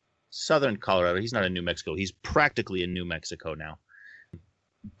southern Colorado. He's not in New Mexico. He's practically in New Mexico now.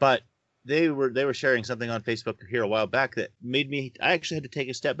 But they were sharing something on Facebook here a while back that made me, I actually had to take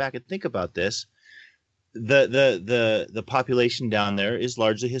a step back and think about this. The population down there is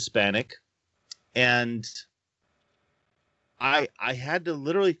largely Hispanic, and I had to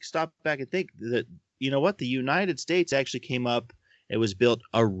literally stop back and think that, the United States actually came up, it was built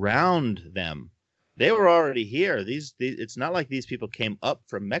around them. They were already here. It's not like these people came up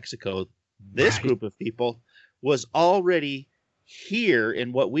from Mexico. This group of people was already here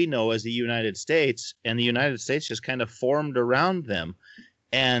in what we know as the United States, and the United States just kind of formed around them.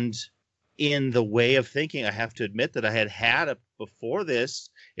 And in the way of thinking, I have to admit that I had before this.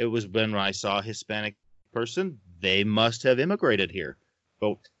 It was when I saw a Hispanic person, they must have immigrated here.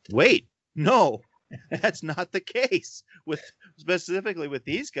 But wait, no, that's not the case. Specifically with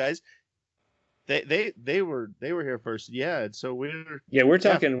these guys, they were here first. Yeah, and so we're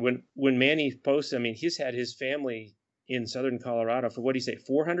talking when Manny posts. I mean, he's had his family in southern Colorado for, what do you say,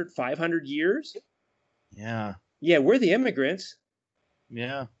 400, 500 years? Yeah. Yeah, we're the immigrants.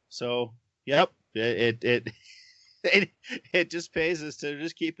 Yeah. So, yep. It just pays us to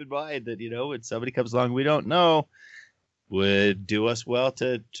just keep in mind that, when somebody comes along we don't know, would do us well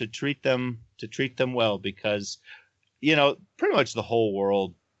to treat them well, because, pretty much the whole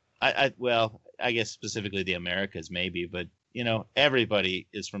world, I guess specifically the Americas maybe, but, everybody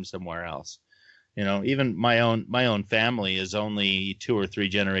is from somewhere else. Even my own family is only 2 or 3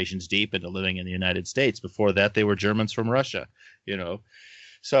 generations deep into living in the United States. Before that, they were Germans from Russia,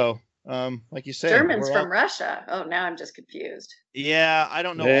 So, like you said, Germans from Russia. Oh, now I'm just confused. Yeah, I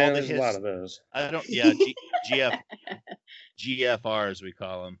don't know all the a lot of those. I don't. Yeah, GFRs we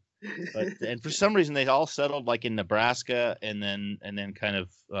call them. And for some reason they all settled like in Nebraska and then kind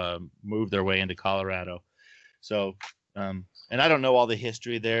of moved their way into Colorado. So, and I don't know all the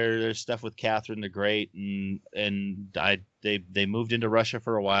history there. There's stuff with Catherine the Great, and they moved into Russia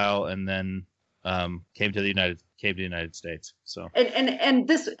for a while, and then came to the United States. So and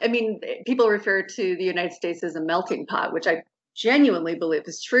this, I mean, people refer to the United States as a melting pot, which I genuinely believe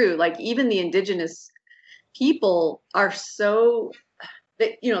is true. Like, even the indigenous people are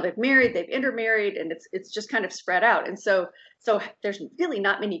that, they've married, they've intermarried, and it's just kind of spread out. And so there's really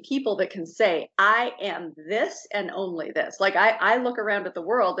not many people that can say, I am this and only this. Like I look around at the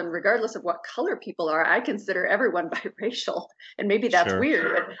world, and regardless of what color people are, I consider everyone biracial. And maybe that's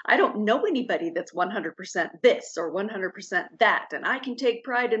weird, but I don't know anybody that's 100% this or 100% that. And I can take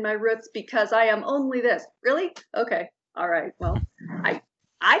pride in my roots because I am only this. Really? Okay. All right. Well,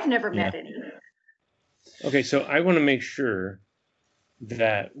 I've never met any. Okay, so I want to make sure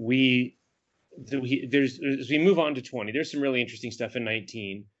that as we move on to 20, there's some really interesting stuff in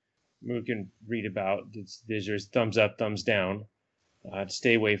 19 we can read about. There's thumbs up, thumbs down to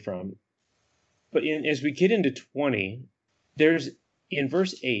stay away from. But as we get into 20, there's in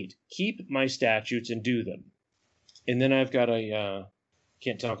verse 8, keep my statutes and do them. And then I've got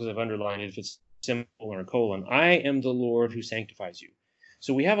can't tell because I've underlined it if it's semicolon or a colon. I am the Lord who sanctifies you.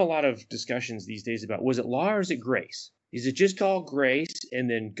 So we have a lot of discussions these days about, was it law or is it grace? Is it just all grace and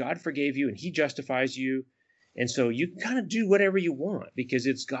then God forgave you and he justifies you? And so you can kind of do whatever you want because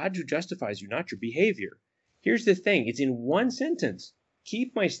it's God who justifies you, not your behavior. Here's the thing. It's in one sentence.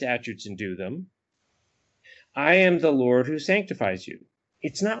 Keep my statutes and do them. I am the Lord who sanctifies you.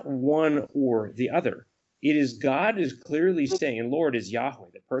 It's not one or the other. It is God is clearly saying, and Lord is Yahweh,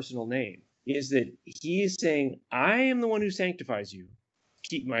 the personal name, is that he is saying, I am the one who sanctifies you.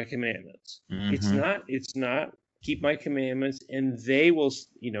 Keep my commandments. Mm-hmm. It's not keep my commandments and they will,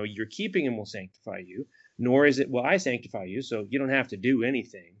 your keeping them will sanctify you, nor is it, well, I sanctify you, so you don't have to do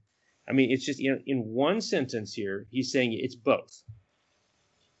anything. I mean, it's just, in one sentence here, he's saying it's both.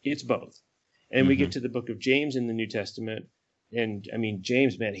 It's both. And we get to the book of James in the New Testament. And I mean,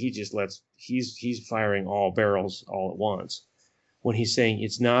 James, man, he's firing all barrels all at once when he's saying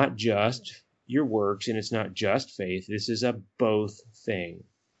it's not just your works and it's not just faith. This is a both thing.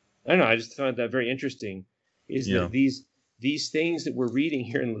 I don't know. I just found that very interesting. Is that these things that we're reading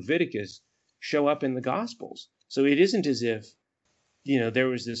here in Leviticus show up in the Gospels. So it isn't as if, there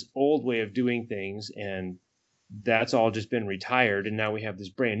was this old way of doing things and that's all just been retired. And now we have this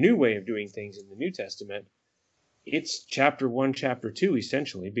brand new way of doing things in the New Testament. It's chapter 1, chapter 2,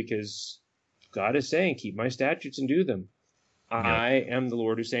 essentially, because God is saying, keep my statutes and do them. Yep. I am the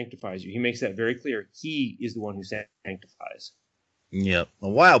Lord who sanctifies you. He makes that very clear. He is the one who sanctifies. Yep. A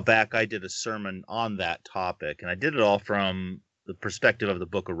while back, I did a sermon on that topic, and I did it all from the perspective of the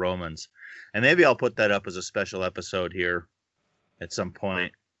book of Romans. And maybe I'll put that up as a special episode here at some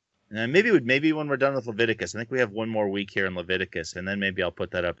point. And maybe when we're done with Leviticus, I think we have one more week here in Leviticus, and then maybe I'll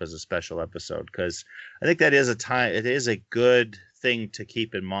put that up as a special episode because I think that is it is a good thing to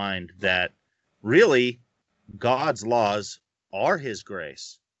keep in mind that really God's laws are his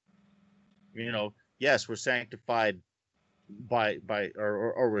grace. Yes, we're sanctified by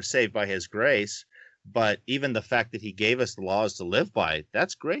we're saved by his grace, but even the fact that he gave us the laws to live by,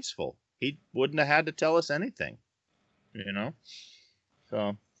 that's graceful. He wouldn't have had to tell us anything,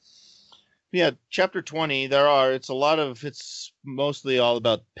 So yeah, chapter 20, it's mostly all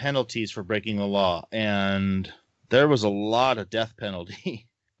about penalties for breaking the law. And there was a lot of death penalty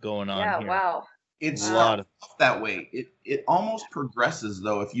going on here. Yeah, wow. It's a lot of that way. It almost progresses,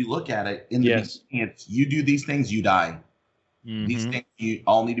 though, if you look at it. In the beginning, it's you do these things, you die. Mm-hmm. These things you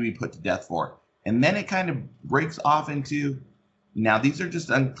all need to be put to death for. And then it kind of breaks off into, now these are just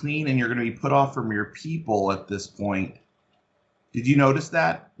unclean and you're going to be put off from your people at this point. Did you notice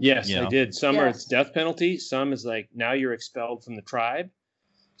that? Yes, I did. Some are it's death penalty. Some is like now you're expelled from the tribe.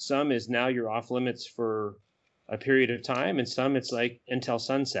 Some is now you're off limits for a period of time. And some it's like until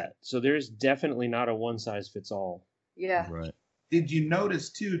sunset. So there's definitely not a one size fits all. Yeah. Right. Did you notice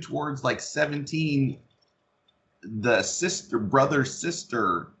too, towards like 17, the brother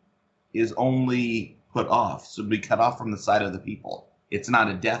sister is only put off. So be cut off from the side of the people. It's not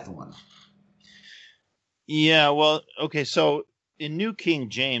a death one. Yeah. Well, okay. So in New King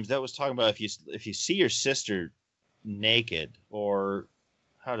James, that was talking about if you see your sister naked, or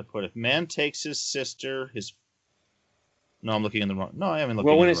how to put it, man takes his sister, no, I'm looking in the wrong. No, I haven't looked.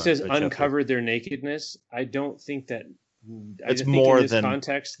 Well, when it says uncovered their nakedness, I don't think that. It's more in this than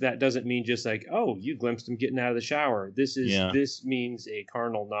context. That doesn't mean just like, oh, you glimpsed him getting out of the shower. This means a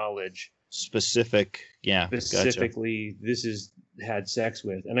carnal knowledge. Specifically, gotcha. This is had sex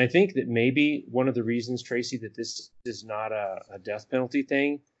with. And I think that maybe one of the reasons, Tracy, that this is not a death penalty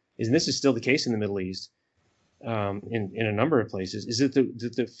thing is, and this is still the case in the Middle East, in a number of places, is that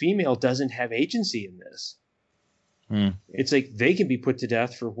the female doesn't have agency in this. It's like they can be put to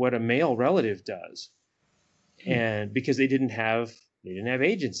death for what a male relative does. And because they didn't have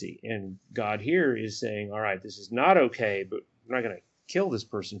agency. And God here is saying, all right, this is not okay, but we're not going to kill this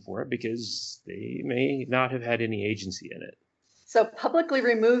person for it because they may not have had any agency in it. So publicly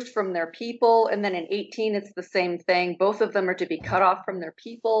removed from their people, and then in 18 it's the same thing. Both of them are to be cut off from their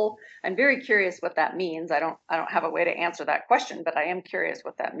people. I'm very curious what that means. I don't have a way to answer that question, but I am curious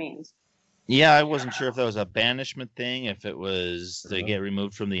what that means. Yeah, I wasn't sure if that was a banishment thing, if it was they get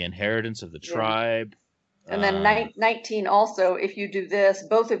removed from the inheritance of the tribe. And then 19 also, if you do this,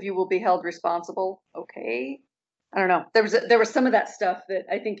 both of you will be held responsible. Okay. I don't know. There was some of that stuff that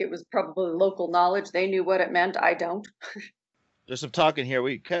I think it was probably local knowledge. They knew what it meant. I don't. There's some talk in here.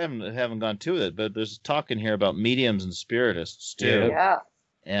 We kind of haven't gone to it, but there's talk in here about mediums and spiritists too. Yeah.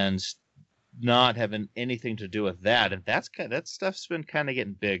 And not having anything to do with that, and that stuff's been kind of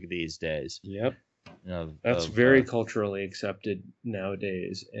getting big these days. Yep. That's very culturally accepted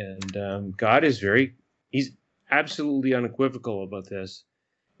nowadays, and God is he's absolutely unequivocal about this,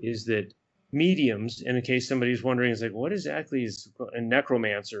 is that mediums, and in case somebody's wondering, is like, what exactly is, and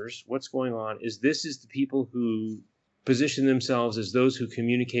necromancers, what's going on, is the people who position themselves as those who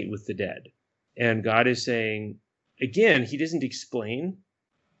communicate with the dead. And God is saying, again, he doesn't explain,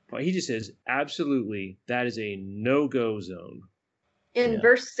 but he just says, absolutely, that is a no-go zone. In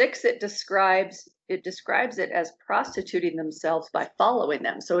verse 6, it describes it as prostituting themselves by following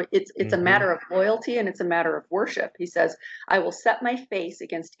them. So it's a matter of loyalty, and it's a matter of worship. He says, I will set my face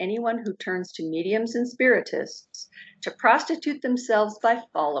against anyone who turns to mediums and spiritists to prostitute themselves by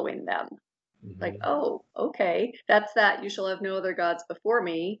following them. Like, oh, okay, that's that you shall have no other gods before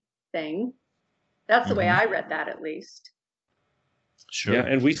me thing. That's the way I read that, at least. Sure. Yeah,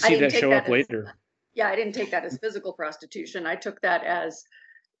 and we see that show up later. Yeah, I didn't take that as physical prostitution. I took that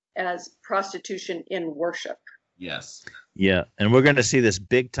as prostitution in worship. Yes. Yeah, and we're going to see this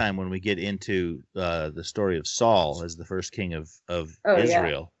big time when we get into the story of Saul as the first king of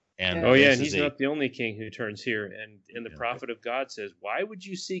Israel. And and he's not the only king who turns here. And the prophet of God says, why would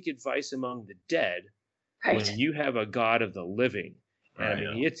you seek advice among the dead when you have a God of the living? And I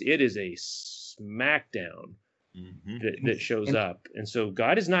mean, it is a smackdown that shows up. And so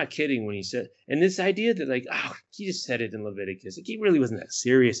God is not kidding when he said, and this idea that like, oh, he just said it in Leviticus. Like, he really wasn't that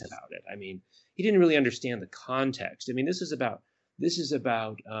serious about it. I mean, he didn't really understand the context. I mean, this is about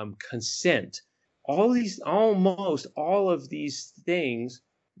consent. Almost all of these things,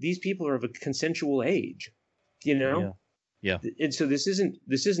 these people are of a consensual age, you know? Yeah. And so this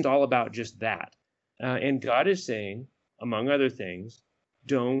isn't all about just that. And God is saying, among other things,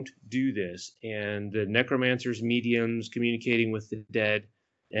 don't do this. And the necromancers, mediums, communicating with the dead.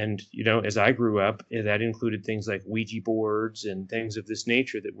 And, you know, as I grew up, that included things like Ouija boards and things of this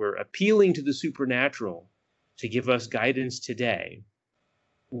nature that were appealing to the supernatural to give us guidance today,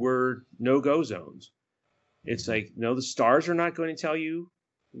 were no-go zones. It's like, no, the stars are not going to tell you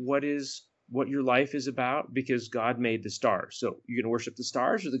what your life is about, because God made the stars. So you're going to worship the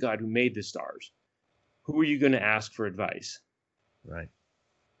stars or the God who made the stars? Who are you going to ask for advice? Right.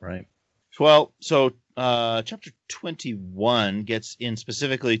 Well, so chapter 21 gets in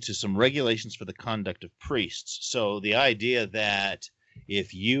specifically to some regulations for the conduct of priests. So the idea that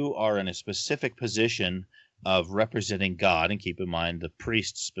if you are in a specific position of representing God, and keep in mind the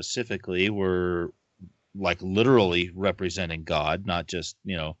priests specifically were like literally representing God, not just,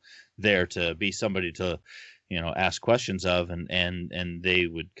 you know, there to be somebody to, you know, ask questions of, and they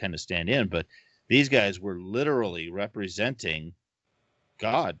would kind of stand in, but these guys were literally representing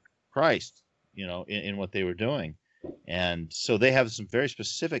God, Christ, you know, in what they were doing. And so they have some very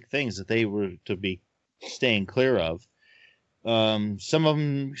specific things that they were to be staying clear of. Some of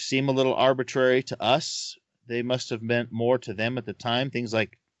them seem a little arbitrary to us. They must have meant more to them at the time. Things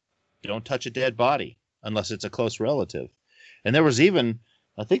like, don't touch a dead body unless it's a close relative. And there was even,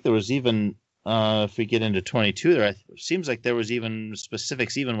 if we get into 22 there, it seems like there was even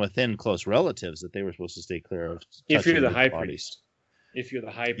specifics even within close relatives that they were supposed to stay clear of. If you're the high priest. If you're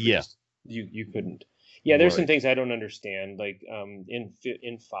the high priest, you couldn't. Yeah, there's some things I don't understand. Like in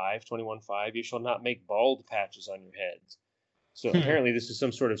 21:5, you shall not make bald patches on your heads. So apparently this is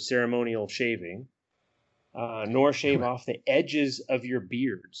some sort of ceremonial shaving, nor shave off the edges of your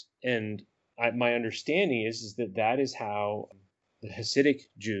beards. And my understanding is that is how the Hasidic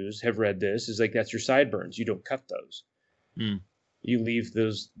Jews have read this, is like, that's your sideburns. You don't cut those. You leave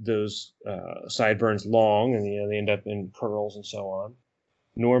those sideburns long, and they end up in curls and so on.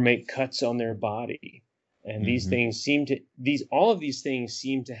 Nor make cuts on their body. And these things all of these things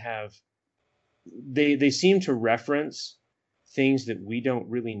seem to have, they seem to reference things that we don't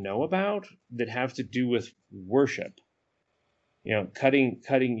really know about that have to do with worship. You know,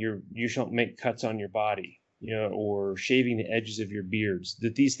 you shall make cuts on your body, you know, or shaving the edges of your beards,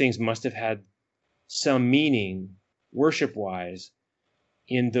 that these things must have had some meaning worship-wise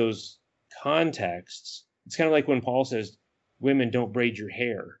in those contexts. It's kind of like when Paul says, women don't braid your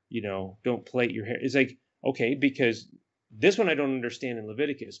hair, don't plait your hair. It's like, okay, because this one I don't understand in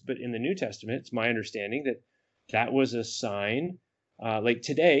Leviticus, but in the New Testament, it's my understanding that was a sign. Like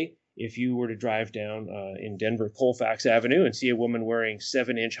today, if you were to drive down in Denver, Colfax Avenue, and see a woman wearing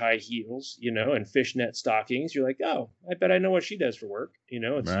 7-inch high heels, and fishnet stockings, you're like, oh, I bet I know what she does for work.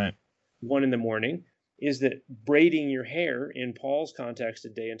 It's Right. 1 a.m. Is that braiding your hair in Paul's context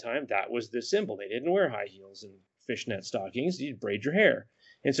of day and time? That was the symbol. They didn't wear high heels and fishnet stockings. You'd braid your hair.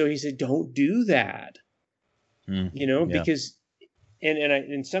 And so he said, don't do that, Yeah. because,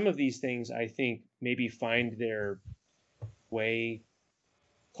 and some of these things I think maybe find their way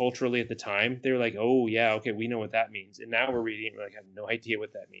culturally at the time. They were like, oh yeah, okay, we know what that means. And now we're reading it, we're like, I have no idea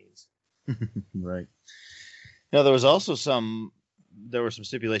what that means. Right. Now there were some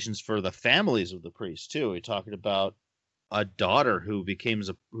stipulations for the families of the priests too. We're talking about a daughter who becomes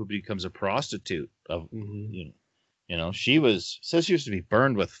a prostitute. She was supposed to be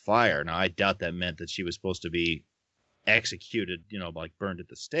burned with fire. Now I doubt that meant that she was supposed to be executed, like burned at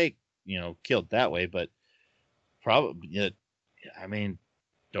the stake, killed that way. But probably, I mean,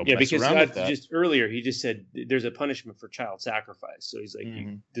 don't mess because around God with that. just earlier he just said there's a punishment for child sacrifice. So he's like,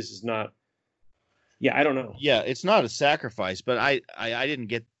 this is not. Yeah, I don't know. Yeah, it's not a sacrifice, but I didn't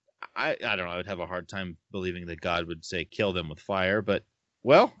get. I don't know. I would have a hard time believing that God would say kill them with fire. But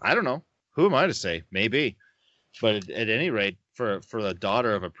well, I don't know. Who am I to say? Maybe. But at any rate, for the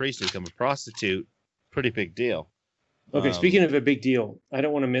daughter of a priest to become a prostitute, pretty big deal. Okay, speaking of a big deal, I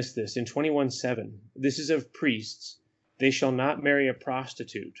don't want to miss this. In 21:7, this is of priests. They shall not marry a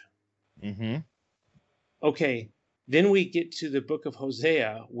prostitute. Mm-hmm. Okay, then we get to the book of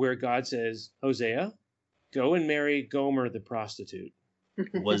Hosea, where God says, Hosea, go and marry Gomer the prostitute.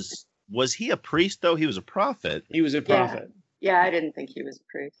 Was he a priest, though? He was a prophet. He was a prophet. Yeah, I didn't think he was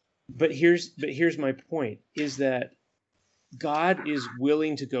a priest. But here's my point, is that God is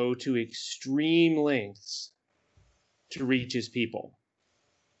willing to go to extreme lengths to reach his people.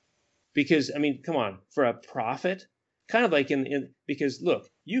 Because, I mean, come on, for a prophet, kind of like because look,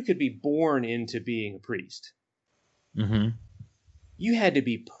 you could be born into being a priest. Mm-hmm. You had to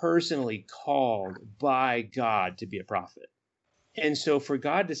be personally called by God to be a prophet. And so for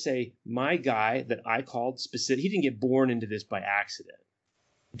God to say, my guy that I called specific, he didn't get born into this by accident.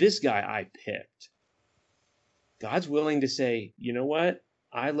 This guy I picked. God's willing to say, you know what?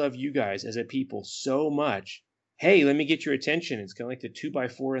 I love you guys as a people so much. Hey, let me get your attention. It's kind of like the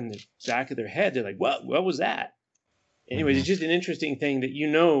 2x4 in the back of their head. They're like, what was that? Anyways, It's just an interesting thing that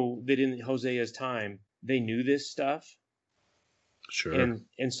that in Hosea's time, they knew this stuff. Sure.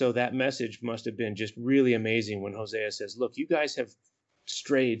 And so that message must have been just really amazing when Hosea says, look, you guys have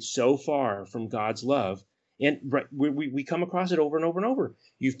strayed so far from God's love. And we come across it over and over and over.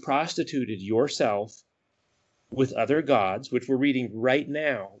 You've prostituted yourself with other gods, which we're reading right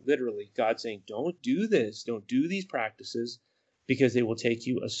now, literally. God saying, don't do this. Don't do these practices, because they will take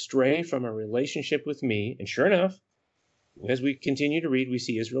you astray from a relationship with me. And sure enough, as we continue to read, we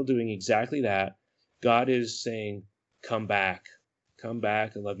see Israel doing exactly that. God is saying, come back. Come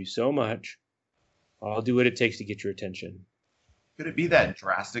back. I love you so much. I'll do what it takes to get your attention. Could it be that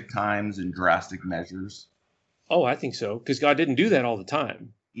drastic times and drastic measures? Oh, I think so, because God didn't do that all the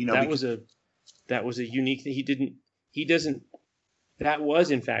time. That was a unique thing. That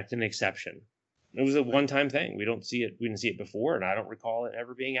was in fact an exception. It was a one-time thing. We didn't see it before, and I don't recall it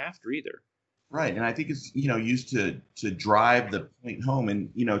ever being after either. Right. And I think it's, used to drive the point home. And,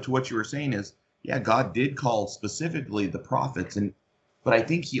 to what you were saying is, yeah, God did call specifically the prophets, but I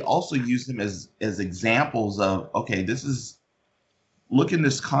think he also used them as examples of, okay, look in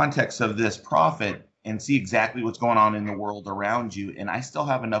this context of this prophet and see exactly what's going on in the world around you. And I still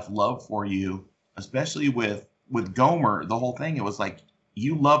have enough love for you, especially with Gomer, the whole thing. It was like,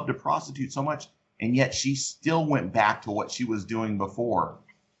 you loved a prostitute so much, and yet she still went back to what she was doing before,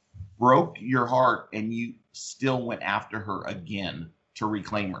 broke your heart, and you still went after her again to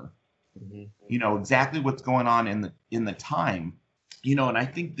reclaim her. Mm-hmm. Exactly what's going on in the time, and I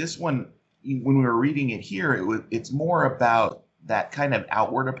think this one, when we were reading it here, it's more about that kind of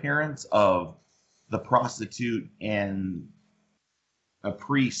outward appearance of the prostitute and a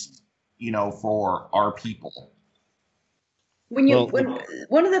priest, for our people. When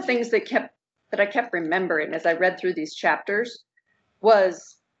one of the things that I kept remembering as I read through these chapters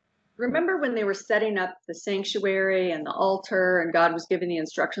was, remember when they were setting up the sanctuary and the altar, and God was giving the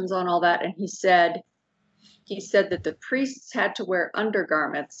instructions on all that, and he said that the priests had to wear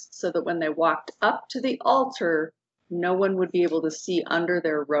undergarments so that when they walked up to the altar, no one would be able to see under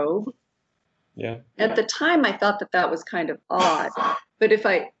their robe. Yeah. At the time, I thought that was kind of odd. But if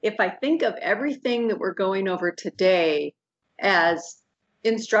I think of everything that we're going over today as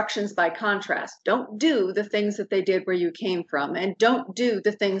instructions by contrast. Don't do the things that they did where you came from, and don't do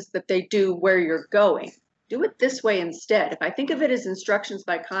the things that they do where you're going. Do it this way instead. If I think of it as instructions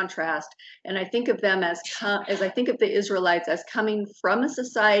by contrast, and I think of them as I think of the Israelites as coming from a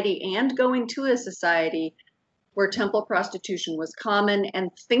society and going to a society where temple prostitution was common, and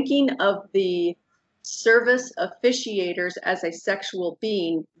thinking of the service officiators as a sexual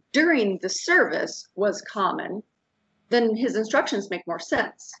being during the service was common, then his instructions make more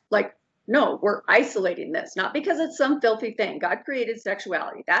sense. Like, no, we're isolating this, not because it's some filthy thing. God created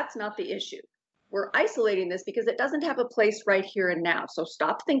sexuality. That's not the issue. We're isolating this because it doesn't have a place right here and now. So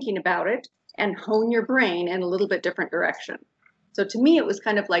stop thinking about it and hone your brain in a little bit different direction. So to me, it was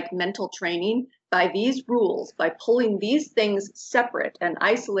kind of like mental training. By these rules, by pulling these things separate and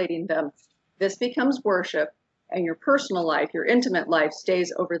isolating them, this becomes worship, and your personal life, your intimate life,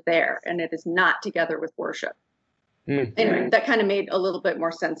 stays over there, and it is not together with worship. Anyway, that kind of made a little bit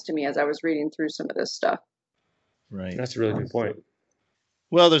more sense to me as I was reading through some of this stuff. Right. That's a really good point.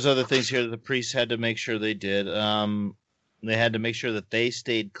 Well, there's other things here that the priests had to make sure they did. They had to make sure that they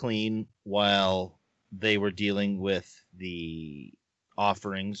stayed clean while they were dealing with the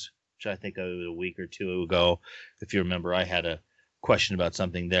offerings, which I think a week or two ago, if you remember, I had a question about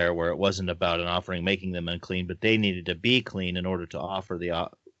something there where it wasn't about an offering making them unclean, but they needed to be clean in order to offer the,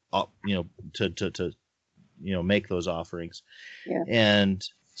 to make those offerings. Yeah. And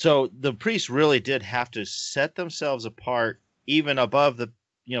so the priests really did have to set themselves apart, even above the,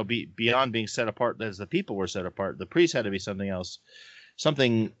 beyond being set apart as the people were set apart. The priests had to be something else,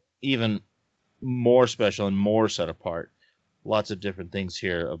 something even more special and more set apart. Lots of different things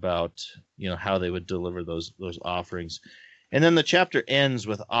here about, how they would deliver those offerings. And then the chapter ends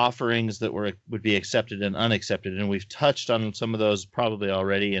with offerings that would be accepted and unaccepted. And we've touched on some of those probably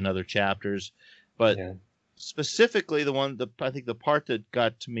already in other chapters, but specifically I think the part that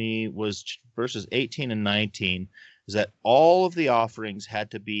got to me was verses 18 and 19, is that all of the offerings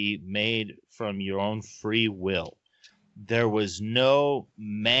had to be made from your own free will. There was no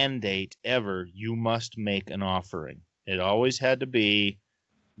mandate ever, you must make an offering. It always had to be,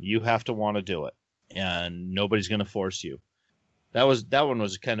 you have to want to do it, and nobody's going to force you. That one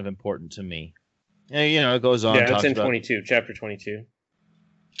was kind of important to me. And, it goes on. Yeah, it's in 22, chapter 22.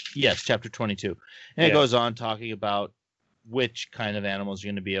 Yes, chapter 22. And it goes on talking about which kind of animals are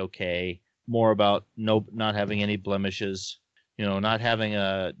going to be okay, more about not having any blemishes, not having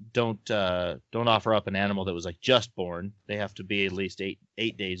don't offer up an animal that was like just born. They have to be at least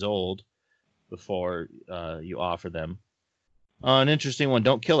eight days old before you offer them. An interesting one,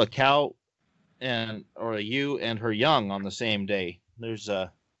 don't kill a cow or a ewe and her young on the same day. There's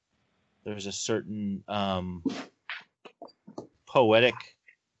a certain poetic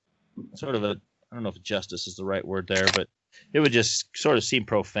sort of I don't know if justice is the right word there, but it would just sort of seem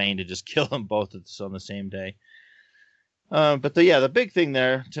profane to just kill them both on the same day. But the big thing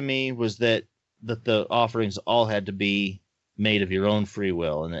there to me was that the offerings all had to be made of your own free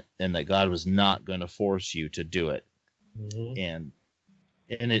will, and that God was not going to force you to do it. Mm-hmm.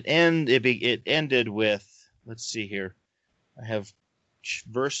 And it ended with, let's see here, I have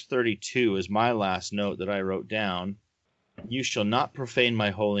verse 32 is my last note that I wrote down. You shall not profane my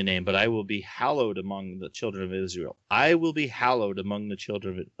holy name, but I will be hallowed among the children of Israel. I will be hallowed among the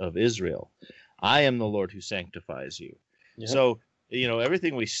children of Israel. I am the Lord who sanctifies you. Yep. So,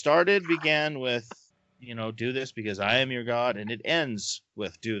 everything we started began with, do this because I am your God, and it ends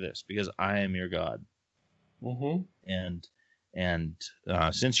with do this because I am your God. Mm-hmm. And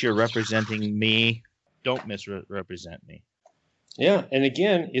since you're representing me, don't misrepresent me. Yeah, and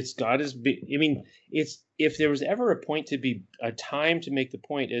again, it's if there was ever a point to be a time to make the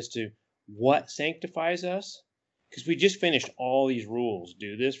point as to what sanctifies us, because we just finished all these rules: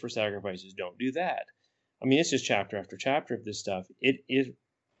 do this for sacrifices, don't do that. I mean, it's just chapter after chapter of this stuff.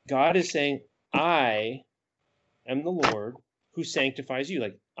 God is saying, I am the Lord who sanctifies you.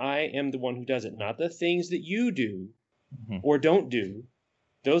 Like, I am the one who does it, not the things that you do or don't do.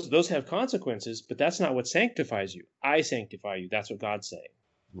 Those have consequences, but that's not what sanctifies you. I sanctify you. That's what God's saying.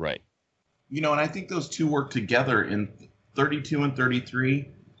 Right. And I think those two work together in 32 and 33.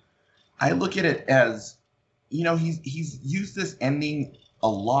 I look at it as, he's used this ending a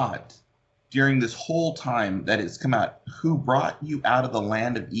lot during this whole time that it's come out. Who brought you out of the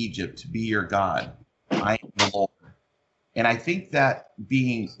land of Egypt to be your God? I am the Lord. And I think that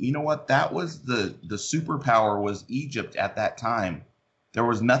being, that was the superpower was Egypt at that time. There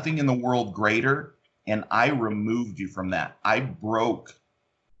was nothing in the world greater, and I removed you from that. I broke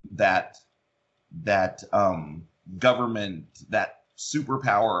that government, that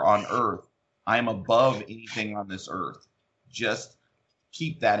superpower on earth. I'm above anything on this earth. Just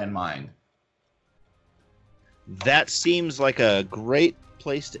keep that in mind. That seems like a great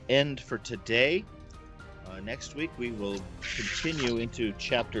place to end for today. Next week, we will continue into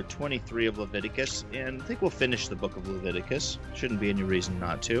chapter 23 of Leviticus, and I think we'll finish the book of Leviticus. Shouldn't be any reason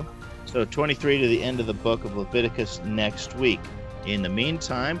not to. So 23 to the end of the book of Leviticus next week. In the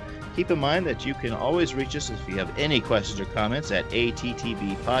meantime, keep in mind that you can always reach us if you have any questions or comments at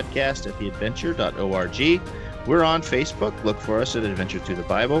attbpodcast@theadventure.org. We're on Facebook. Look for us at Adventure Through the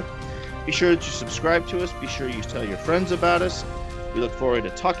Bible. Be sure that you subscribe to us. Be sure you tell your friends about us. We look forward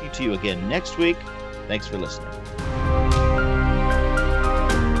to talking to you again next week. Thanks for listening.